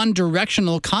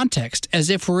non-directional context, as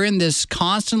if we're in this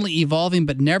constantly evolving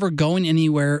but never going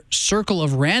anywhere circle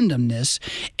of randomness,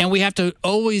 and we have to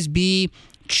always be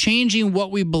changing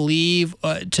what we believe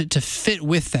to fit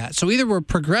with that. So either we're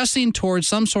progressing towards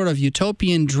some sort of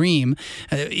utopian dream,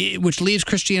 which leaves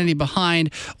Christianity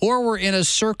behind, or we're in a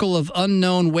circle of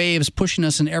unknown waves pushing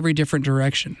us in every different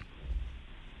direction.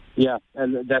 Yeah,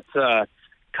 and that's,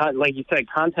 like you said,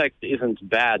 context isn't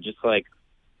bad, just like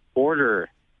order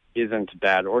isn't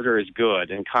bad. Order is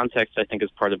good, and context, I think, is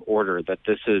part of order, that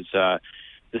this is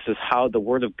how the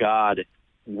Word of God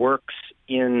works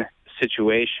in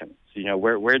situations.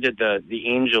 Where did the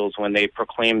angels, when they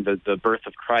proclaimed the birth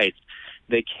of Christ,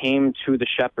 they came to the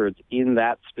shepherds in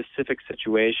that specific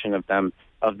situation of them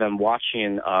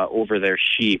watching over their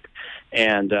sheep,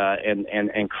 and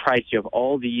Christ.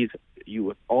 You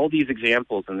have all these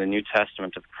examples in the New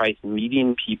Testament of Christ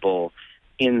meeting people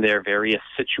in their various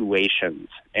situations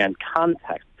and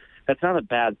context. That's not a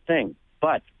bad thing,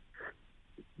 but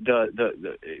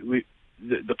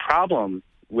the problem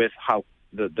with how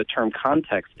the term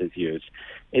context is used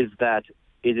is that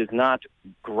it is not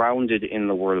grounded in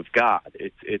the Word of God.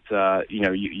 If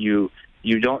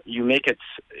you don't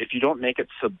make it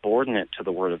subordinate to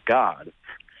the Word of God,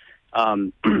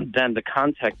 then the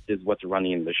context is what's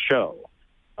running the show.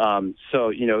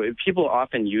 So people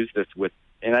often use this with,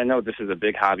 and I know this is a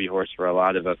big hobby horse for a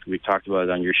lot of us. We've talked about it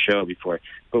on your show before,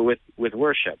 but with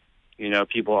worship,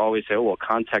 people always say, "Oh, well,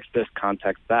 context this,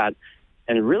 context that,"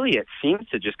 and really, it seems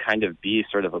to just kind of be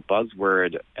sort of a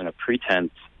buzzword and a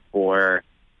pretense or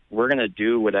we're going to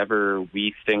do whatever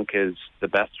we think is the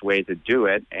best way to do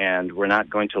it, and we're not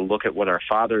going to look at what our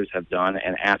fathers have done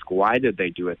and ask why did they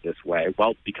do it this way.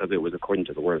 Well, because it was according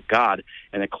to the Word of God,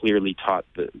 and it clearly taught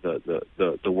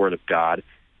the Word of God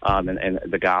and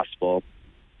the gospel.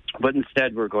 But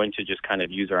instead, we're going to just kind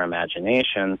of use our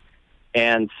imagination.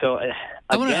 And so,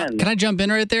 again... Can I jump in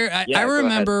right there? I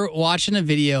remember watching a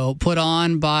video put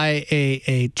on by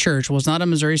a church. Well, it's not a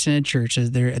Missouri Synod church. I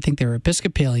think they were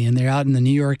Episcopalian. They're out in the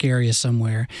New York area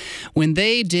somewhere. When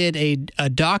they did a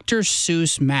Dr.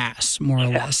 Seuss mass, more or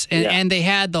less. And they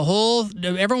had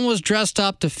everyone was dressed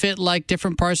up to fit like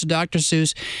different parts of Dr.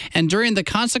 Seuss. And during the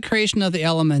consecration of the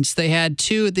elements, they had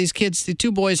the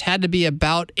two boys had to be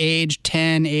about age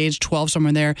 10, age 12, somewhere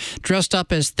in there, dressed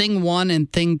up as Thing 1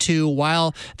 and Thing 2,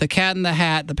 while the Cat in the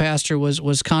Hat, the pastor,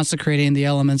 was consecrating the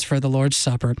elements for the Lord's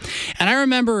Supper. And I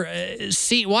remember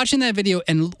watching that video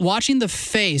and watching the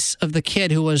face of the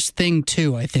kid who was Thing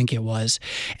 2, I think it was,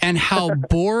 and how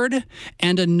bored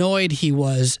and annoyed he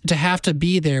was to have to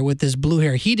be there with this blue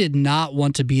hair. He did not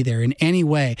want to be there in any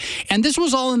way. And this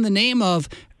was all in the name of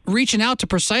reaching out to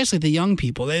precisely the young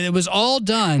people. It was all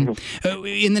done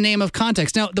in the name of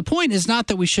context. Now, the point is not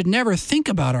that we should never think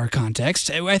about our context.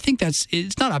 I think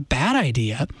it's not a bad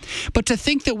idea. But to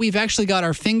think that we've actually got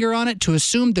our finger on it, to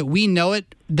assume that we know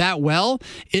it that well,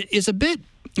 is a bit,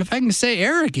 if I can say,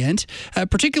 arrogant,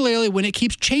 particularly when it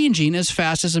keeps changing as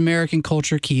fast as American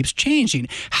culture keeps changing.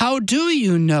 How do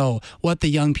you know what the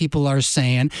young people are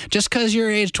saying? Just because you're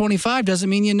age 25 doesn't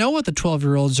mean you know what the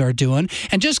 12-year-olds are doing.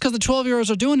 And just because the 12-year-olds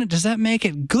are doing it, does that make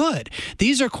it good?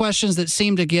 These are questions that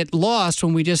seem to get lost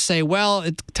when we just say, well,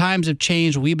 times have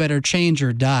changed, we better change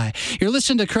or die. You're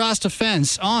listening to Cross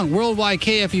Defense on Worldwide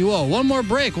KFUO. One more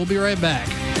break. We'll be right back.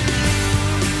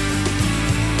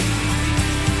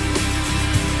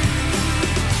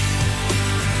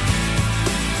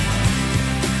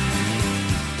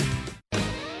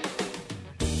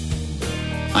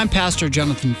 I'm Pastor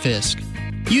Jonathan Fisk.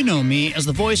 You know me as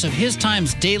the voice of His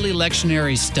Time's daily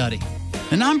lectionary study.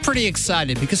 And I'm pretty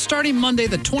excited because starting Monday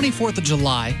the 24th of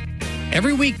July,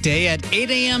 every weekday at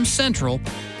 8 a.m. Central,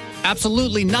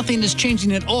 absolutely nothing is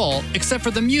changing at all except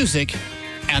for the music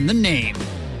and the name.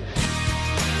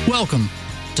 Welcome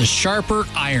to Sharper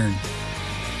Iron.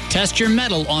 Test your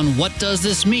mettle on what does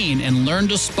this mean and learn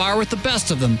to spar with the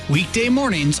best of them weekday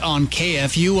mornings on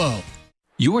KFUO.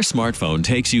 Your smartphone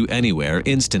takes you anywhere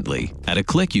instantly. At a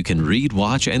click, you can read,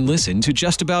 watch, and listen to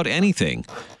just about anything.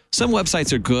 Some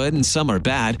websites are good and some are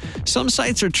bad. Some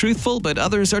sites are truthful, but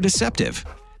others are deceptive.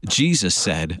 Jesus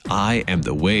said, "I am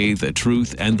the way, the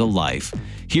truth, and the life."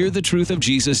 Hear the truth of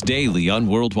Jesus daily on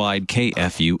Worldwide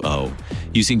KFUO.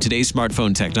 Using today's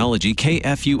smartphone technology,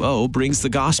 KFUO brings the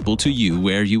gospel to you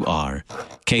where you are.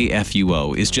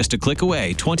 KFUO is just a click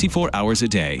away 24 hours a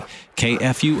day.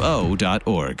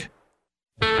 KFUO.org.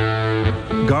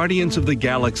 Guardians of the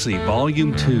Galaxy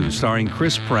Volume 2, starring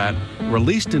Chris Pratt,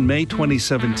 released in May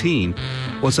 2017,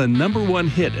 was a #1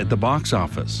 hit at the box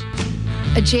office.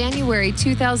 A January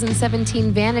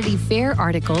 2017 Vanity Fair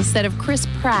article said of Chris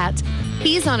Pratt,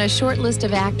 he's on a short list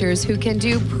of actors who can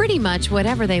do pretty much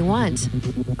whatever they want.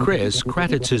 Chris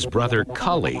credits his brother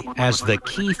Cully as the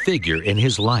key figure in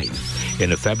his life.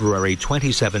 In a February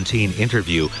 2017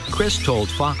 interview, Chris told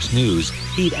Fox News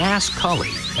he'd ask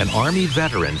Cully, an Army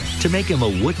veteran, to make him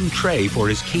a wooden tray for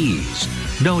his keys,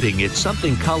 noting it's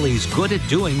something Cully's good at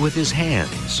doing with his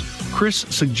hands. Chris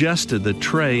suggested the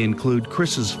tray include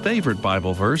Chris's favorite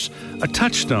Bible verse, a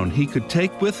touchstone he could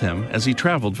take with him as he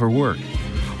traveled for work.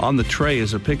 On the tray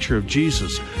is a picture of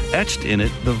Jesus, etched in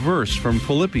it the verse from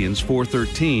Philippians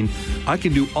 4:13, "I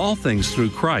can do all things through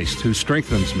Christ who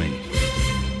strengthens me."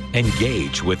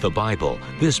 Engage with the Bible,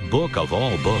 this book of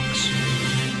all books.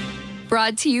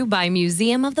 Brought to you by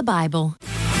Museum of the Bible.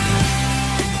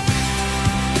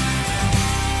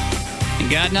 You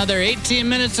got another 18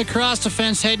 minutes of Cross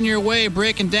Defense heading your way,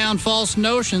 breaking down false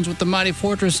notions with the mighty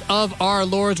fortress of our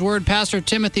Lord's Word. Pastor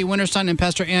Timothy Winterstein and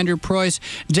Pastor Andrew Preuss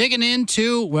digging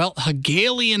into,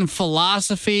 Hegelian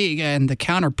philosophy and the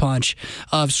counterpunch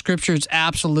of Scripture's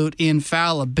absolute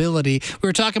infallibility. We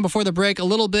were talking before the break a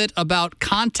little bit about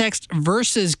context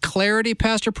versus clarity,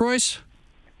 Pastor Preuss.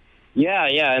 Yeah,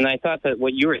 and I thought that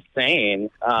what you were saying,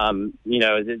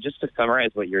 just to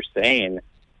summarize what you're saying,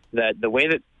 that the way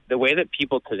that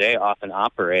people today often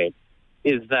operate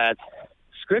is that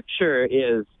Scripture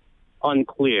is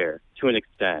unclear to an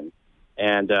extent,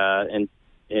 and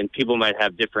people might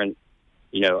have different,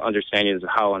 understandings of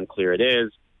how unclear it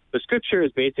is. But Scripture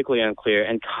is basically unclear,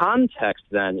 and context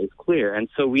then is clear, and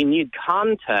so we need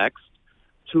context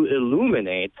to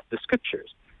illuminate the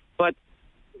Scriptures. But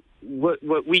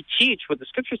what we teach, what the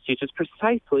Scriptures teach, is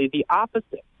precisely the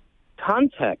opposite.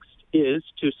 Context is,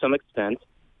 to some extent,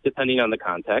 depending on the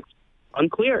context,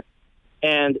 unclear.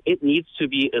 And it needs to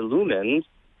be illumined,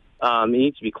 it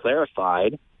needs to be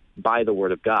clarified by the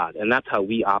Word of God. And that's how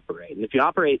we operate. And if you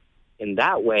operate in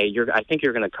that way, I think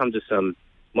you're going to come to some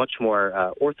much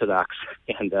more orthodox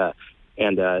and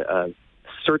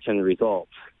certain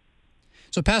results.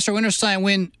 So, Pastor Winterstein,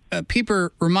 when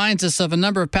Pieper reminds us of a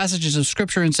number of passages of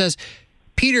Scripture and says,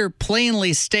 Peter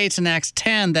plainly states in Acts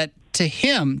 10 that to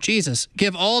him, Jesus,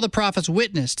 give all the prophets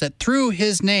witness that through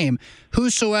his name,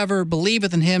 whosoever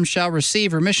believeth in him shall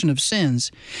receive remission of sins.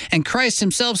 And Christ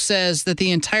himself says that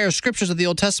the entire Scriptures of the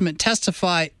Old Testament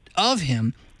testify of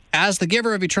him as the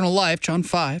giver of eternal life, John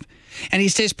 5. And he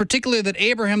states particularly that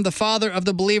Abraham, the father of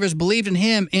the believers, believed in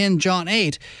him in John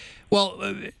 8.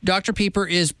 Well, Dr. Pieper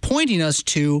is pointing us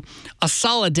to a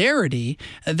solidarity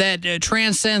that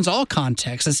transcends all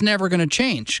context. It's never going to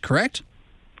change, correct?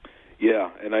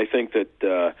 Yeah, and I think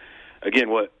that, again,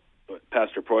 what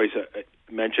Pastor Preuss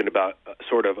mentioned about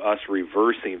sort of us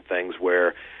reversing things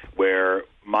where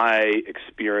my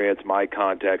experience, my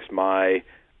context, my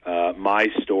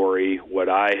story, what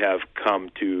I have come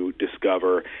to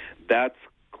discover, that's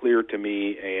clear to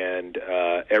me, and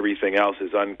everything else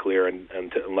is unclear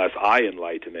unless I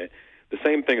enlighten it. The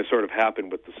same thing has sort of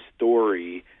happened with the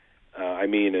story.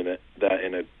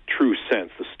 In a true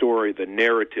sense, the story, the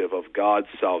narrative of God's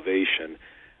salvation.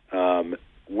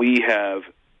 We have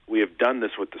done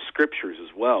this with the Scriptures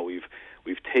as well.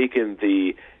 We've taken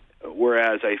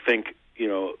whereas I think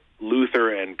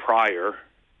Luther and prior,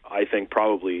 I think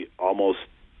probably almost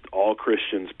all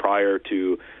Christians prior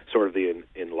to sort of the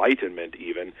Enlightenment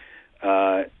even,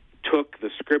 took the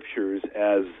Scriptures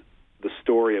as the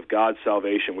story of God's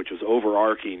salvation, which was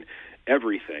overarching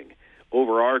everything.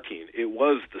 Overarching, it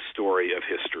was the story of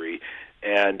history,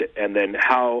 and then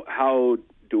how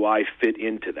do I fit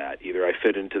into that? Either I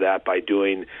fit into that by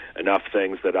doing enough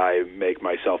things that I make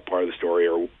myself part of the story,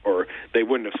 or they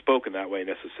wouldn't have spoken that way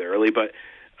necessarily, but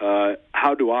how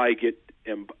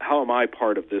am I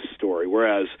part of this story?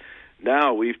 Whereas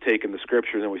now we've taken the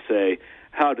Scriptures and we say,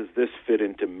 how does this fit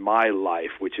into my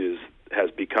life, which has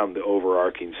become the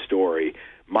overarching story,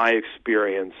 my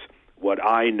experience, what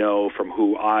I know from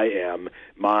who I am,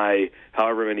 my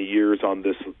however many years on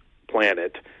this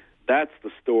planet. That's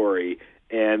the story.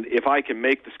 And if I can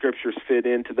make the Scriptures fit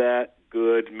into that,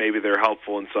 good, maybe they're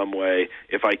helpful in some way.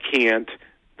 If I can't,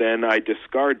 then I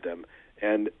discard them.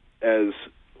 And as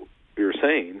you're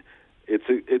saying,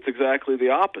 it's exactly the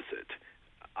opposite.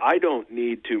 I don't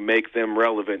need to make them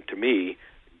relevant to me.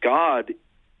 God,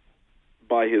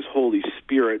 by his Holy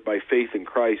Spirit, by faith in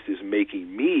Christ, is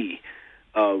making me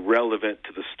relevant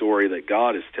to the story that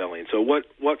God is telling. So what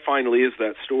finally is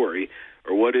that story,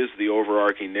 or what is the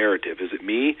overarching narrative? Is it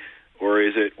me, or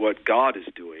is it what God is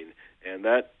doing? And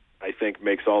that, I think,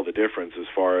 makes all the difference as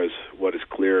far as what is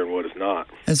clear and what is not.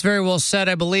 That's very well said.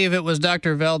 I believe it was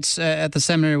Dr. Veltz at the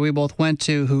seminary we both went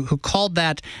to who called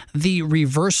that the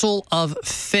reversal of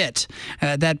fit,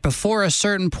 that before a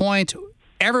certain point,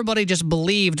 everybody just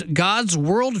believed God's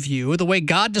worldview, the way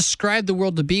God described the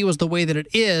world to be, was the way that it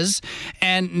is.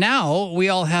 And now we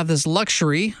all have this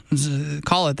luxury,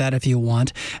 call it that if you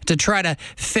want, to try to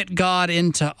fit God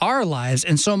into our lives.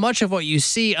 And so much of what you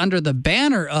see under the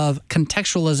banner of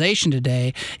contextualization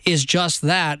today is just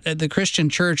that, the Christian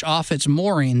church off its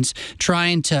moorings,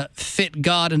 trying to fit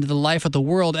God into the life of the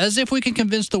world, as if we can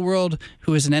convince the world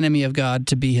who is an enemy of God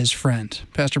to be his friend.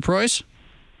 Pastor Preuss?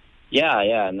 Yeah,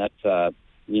 and that's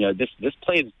this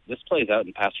plays out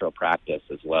in pastoral practice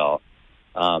as well.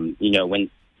 When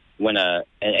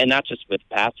and not just with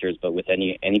pastors, but with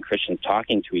any Christians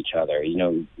talking to each other.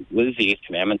 What does the Eighth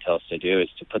Commandment tell us to do? Is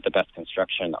to put the best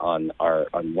construction on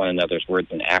one another's words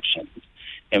and actions.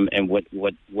 And what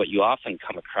you often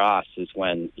come across is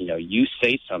when you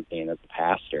say something as a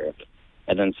pastor,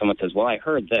 and then someone says, "Well, I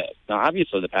heard this." Now,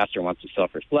 obviously, the pastor wants to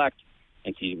self-reflect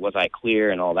and see, was I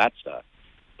clear, and all that stuff.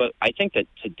 But I think that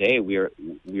today we are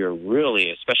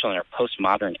really, especially in our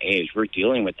postmodern age, we're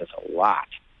dealing with this a lot,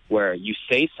 where you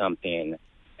say something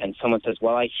and someone says,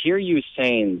 "Well, I hear you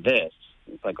saying this."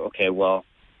 It's like, okay, well,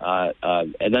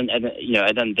 and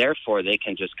then therefore they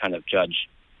can just kind of judge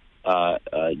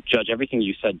everything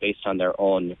you said based on their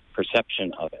own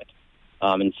perception of it,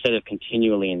 instead of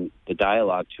continually in the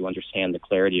dialogue to understand the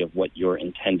clarity of what your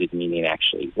intended meaning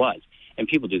actually was. And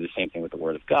people do the same thing with the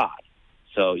Word of God.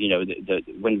 So,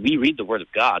 when we read the Word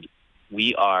of God,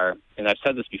 we are, and I've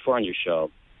said this before on your show,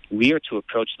 we are to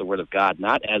approach the Word of God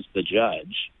not as the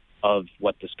judge of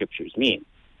what the Scriptures mean,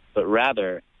 but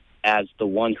rather as the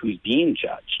one who's being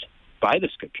judged. by the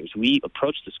Scriptures. We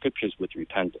approach the Scriptures with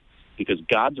repentance because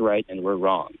God's right and we're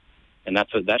wrong, and that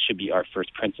should be our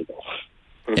first principle.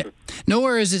 Yeah.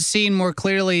 Nowhere is it seen more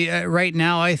clearly right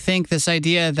now, I think, this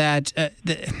idea that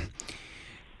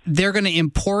they're going to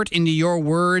import into your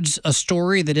words a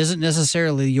story that isn't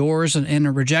necessarily yours and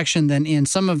a rejection than in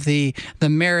some of the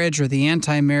marriage or the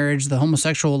anti-marriage, the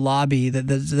homosexual lobby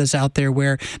that's out there,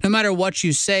 where no matter what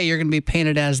you say, you're going to be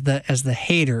painted as the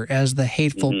hater, as the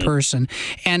hateful person.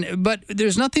 But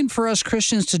there's nothing for us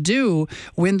Christians to do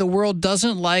when the world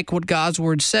doesn't like what God's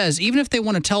word says, even if they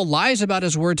want to tell lies about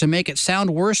his word to make it sound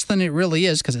worse than it really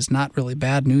is, because it's not really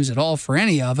bad news at all for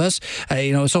any of us.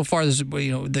 So far,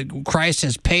 that Christ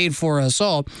has paid for us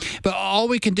all. But all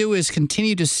we can do is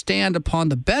continue to stand upon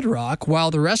the bedrock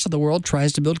while the rest of the world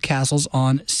tries to build castles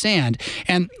on sand.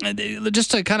 And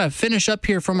just to kind of finish up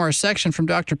here from our section from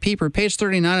Dr. Pieper, page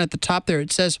 39 at the top there,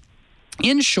 it says,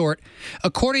 in short,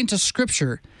 according to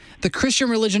Scripture, the Christian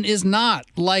religion is not,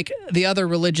 like the other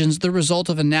religions, the result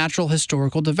of a natural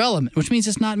historical development, which means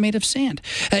it's not made of sand.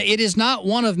 It is not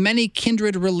one of many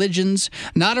kindred religions,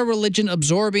 not a religion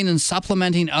absorbing and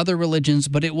supplementing other religions,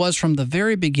 but it was from the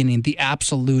very beginning the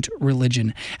absolute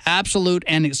religion. Absolute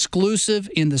and exclusive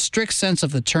in the strict sense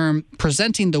of the term,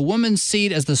 presenting the woman's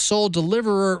seed as the sole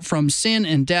deliverer from sin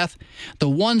and death, the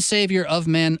one Savior of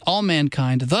all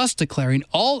mankind, thus declaring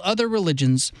all other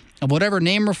religions of whatever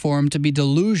name or form to be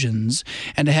delusions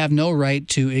and to have no right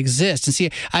to exist. And see,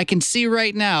 I can see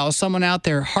right now someone out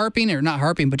there harping, or not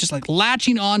harping, but just like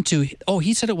latching on to,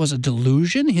 he said it was a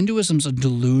delusion? Hinduism's a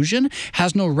delusion?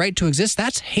 Has no right to exist?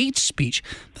 That's hate speech.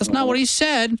 That's not what he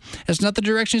said. That's not the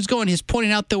direction he's going. He's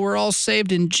pointing out that we're all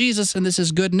saved in Jesus, and this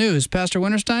is good news. Pastor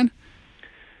Winterstein?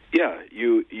 Yeah,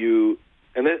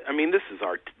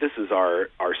 this is our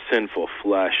sinful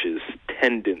flesh's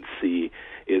tendency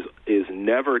is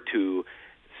never to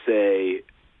say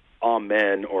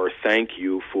amen or thank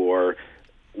you for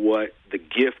what the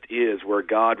gift is, where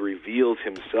God reveals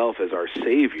himself as our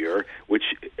Savior, which,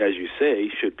 as you say,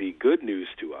 should be good news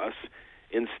to us.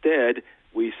 Instead,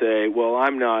 we say, well,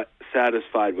 I'm not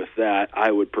satisfied with that.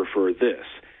 I would prefer this.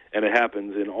 And it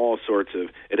happens in all sorts of,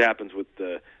 it happens with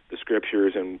the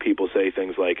Scriptures, and people say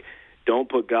things like, don't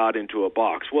put God into a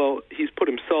box. Well, he's put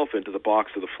himself into the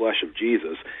box of the flesh of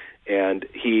Jesus, and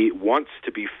he wants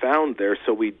to be found there,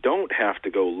 so we don't have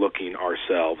to go looking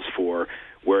ourselves for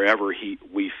wherever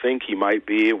we think he might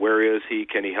be. Where is he?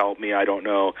 Can he help me? I don't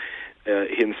know.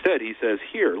 Instead, he says,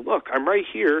 here, look, I'm right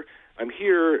here. I'm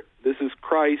here. This is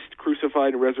Christ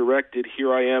crucified and resurrected.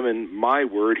 Here I am in my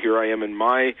word. Here I am in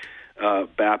my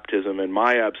baptism and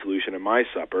my absolution and my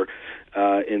supper.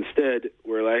 Instead,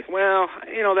 we're like, well,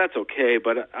 that's okay,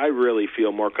 but I really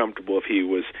feel more comfortable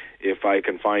if I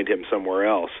can find him somewhere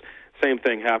else. Same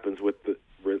thing happens with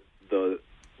the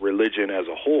religion as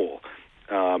a whole.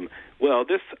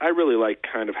 I really like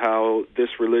kind of how this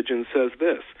religion says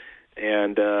this,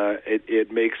 and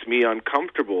it makes me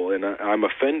uncomfortable, and I'm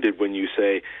offended when you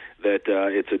say that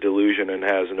it's a delusion and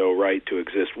has no right to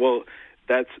exist. Well,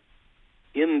 that's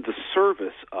in the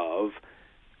service of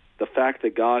the fact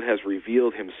that God has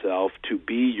revealed himself to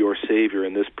be your Savior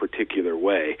in this particular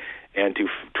way, and to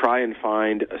try and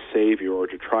find a Savior, or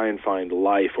to try and find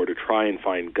life, or to try and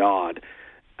find God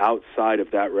outside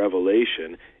of that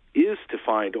revelation is to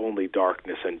find only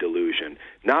darkness and delusion,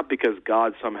 not because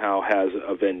God somehow has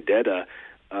a vendetta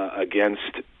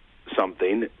against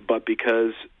something, but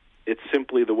because it's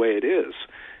simply the way it is.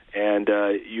 And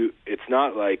it's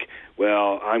not like,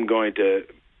 well,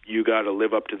 you got to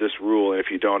live up to this rule, and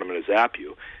if you don't, I'm going to zap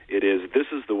you. This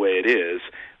is the way it is.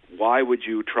 Why would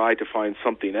you try to find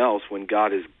something else when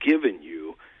God has given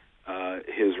you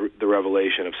the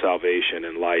revelation of salvation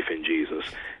and life in Jesus?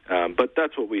 But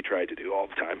that's what we try to do all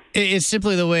the time. It's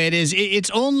simply the way it is. It's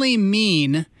only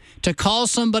mean to call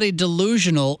somebody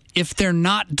delusional if they're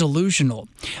not delusional.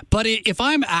 But if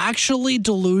I'm actually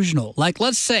delusional, like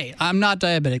let's say I'm not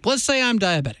diabetic, let's say I'm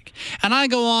diabetic, and I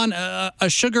go on a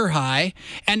sugar high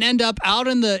and end up out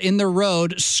in the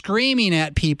road screaming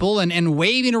at people and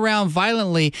waving around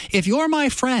violently, if you're my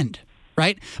friend,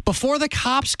 right? Before the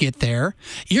cops get there,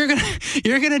 you're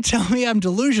gonna tell me I'm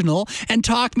delusional and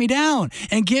talk me down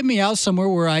and get me out somewhere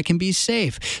where I can be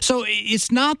safe. So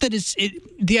it's not that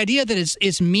the idea that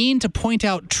it's mean to point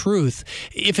out truth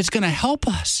if it's going to help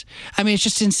us. I mean, it's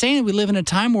just insane. We live in a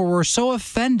time where we're so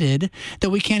offended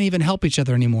that we can't even help each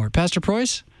other anymore. Pastor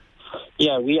Preuss?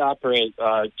 Yeah, we operate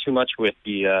too much with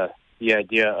the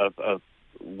idea of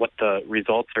what the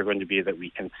results are going to be that we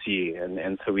can see,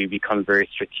 and so we become very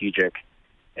strategic,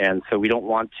 and so we don't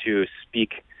want to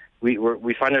speak.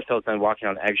 We find ourselves then walking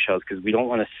on eggshells because we don't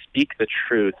want to speak the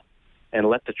truth and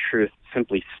let the truth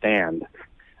simply stand,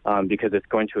 because it's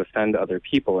going to offend other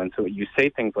people. And so you say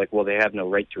things like, well, they have no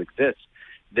right to exist.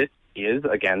 This is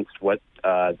against what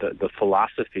the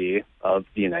philosophy of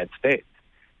the United States.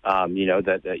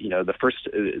 The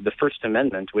First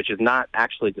Amendment, which is not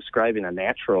actually describing a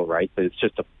natural right, but it's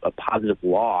just a positive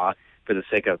law for the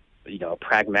sake of a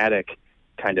pragmatic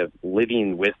kind of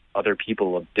living with other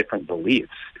people of different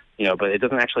beliefs. But it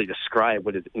doesn't actually describe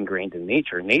what is ingrained in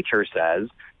nature. Nature says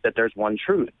that there's one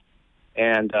truth,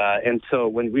 and so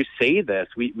when we say this,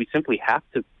 we simply have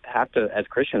to as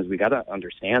Christians, we got to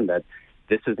understand that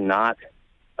this is not.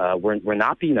 We're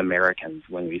not being Americans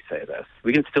when we say this.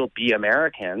 We can still be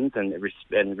Americans and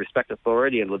respect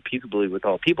authority and live peaceably with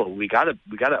all people. We gotta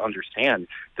understand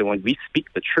that when we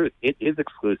speak the truth, it is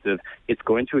exclusive. It's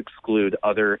going to exclude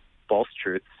other false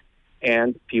truths,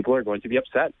 and people are going to be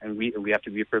upset, and we have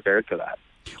to be prepared for that.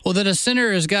 Well, then a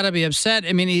sinner has got to be upset.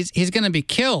 I mean, he's going to be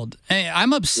killed.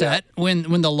 I'm upset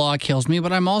when the law kills me,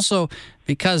 but I'm also,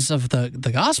 because of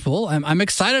the gospel, I'm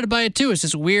excited by it too. It's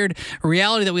this weird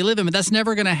reality that we live in, but that's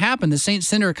never going to happen. The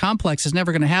saint-sinner complex is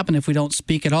never going to happen if we don't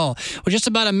speak at all. Well, just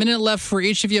about a minute left for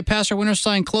each of you. Pastor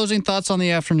Winterstein, closing thoughts on the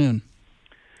afternoon.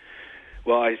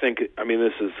 Well,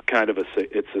 this is kind of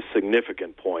it's a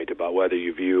significant point about whether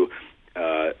you view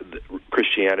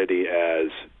Christianity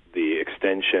as the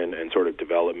extension and sort of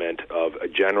development of a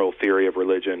general theory of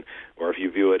religion, or if you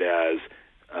view it as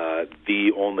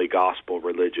the only gospel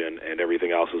religion and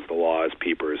everything else is the law, as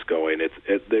Pieper is going.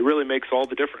 It really makes all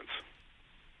the difference.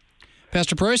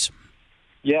 Pastor Preuss?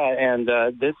 Yeah, and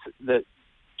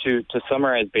to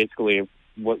summarize basically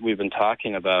what we've been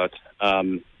talking about,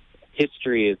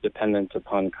 history is dependent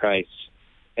upon Christ,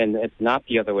 and it's not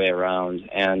the other way around.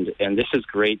 And this is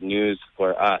great news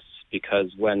for us,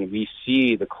 because when we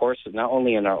see the course of, not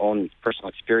only in our own personal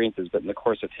experiences, but in the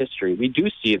course of history, we do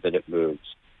see that it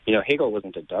moves. Hegel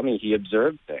wasn't a dummy. He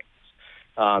observed things.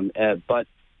 But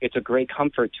it's a great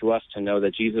comfort to us to know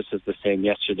that Jesus is the same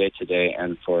yesterday, today,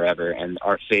 and forever, and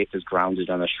our faith is grounded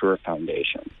on a sure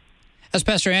foundation. That's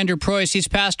Pastor Andrew Preuss. He's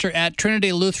pastor at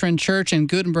Trinity Lutheran Church in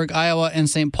Gutenberg, Iowa, and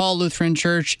St. Paul Lutheran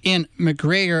Church in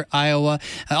McGregor, Iowa.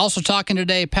 Also talking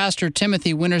today, Pastor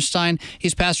Timothy Winterstein.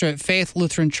 He's pastor at Faith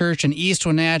Lutheran Church in East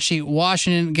Wenatchee,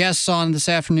 Washington. Guests on this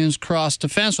afternoon's Cross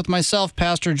Defense with myself,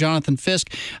 Pastor Jonathan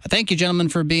Fisk. Thank you, gentlemen,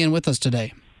 for being with us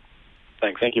today.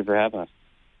 Thanks. Thank you for having us.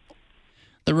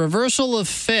 The reversal of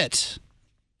fit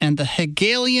and the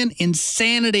Hegelian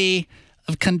insanity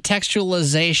of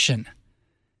contextualization.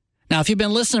 Now, if you've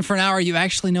been listening for an hour, you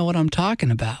actually know what I'm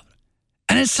talking about.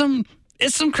 And it's some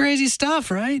crazy stuff,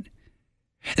 right?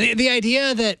 The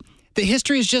idea that the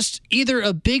history is just either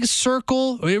a big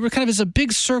circle, or it kind of is a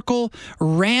big circle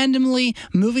randomly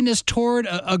moving us toward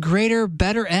a greater,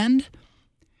 better end,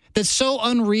 that's so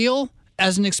unreal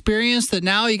as an experience that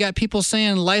now you got people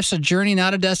saying life's a journey,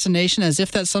 not a destination, as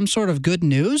if that's some sort of good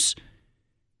news.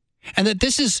 And that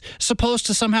this is supposed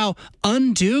to somehow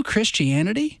undo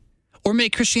Christianity? Or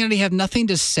make Christianity have nothing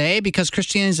to say because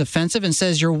Christianity is offensive and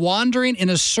says you're wandering in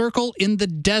a circle in the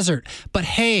desert. But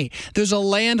hey, there's a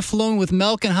land flowing with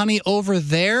milk and honey over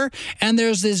there, and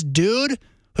there's this dude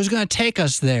who's going to take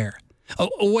us there.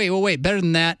 Oh, wait. Better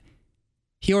than that,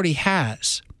 he already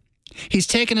has. He's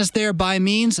taken us there by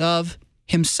means of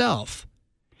himself.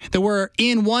 That were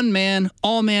in one man,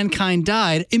 all mankind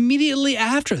died. Immediately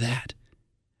after that,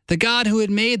 the God who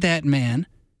had made that man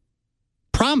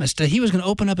promised that he was going to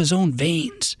open up his own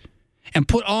veins and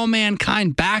put all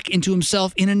mankind back into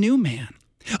himself in a new man.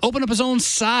 Open up his own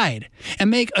side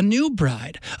and make a new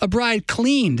bride, a bride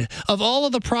cleaned of all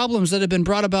of the problems that have been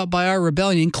brought about by our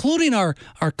rebellion, including our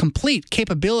complete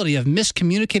capability of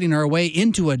miscommunicating our way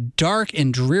into a dark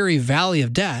and dreary valley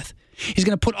of death. He's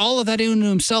going to put all of that into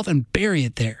himself and bury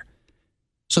it there,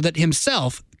 so that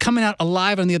himself, coming out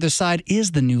alive on the other side,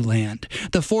 is the new land,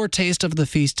 the foretaste of the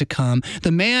feast to come,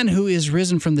 the man who is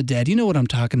risen from the dead. You know what I'm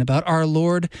talking about, our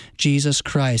Lord Jesus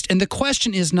Christ. And the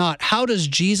question is not, how does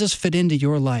Jesus fit into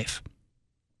your life?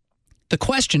 The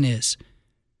question is,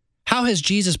 how has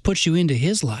Jesus put you into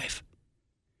his life?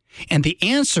 And the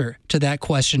answer to that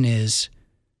question is,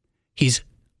 he's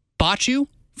bought you,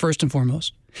 first and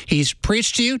foremost. He's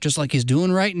preached to you, just like he's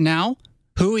doing right now,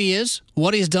 who he is,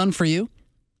 what he's done for you.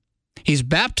 He's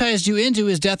baptized you into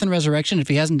his death and resurrection. If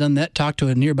he hasn't done that, talk to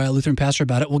a nearby Lutheran pastor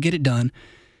about it. We'll get it done.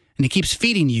 And he keeps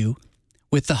feeding you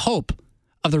with the hope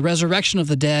of the resurrection of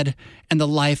the dead and the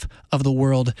life of the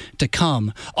world to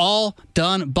come. All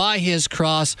done by his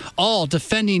cross, all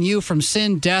defending you from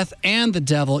sin, death, and the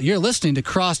devil. You're listening to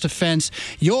Cross Defense,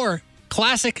 your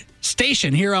classic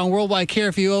station here on Worldwide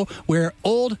KRFUO, where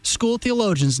old school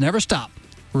theologians never stop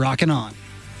rocking on.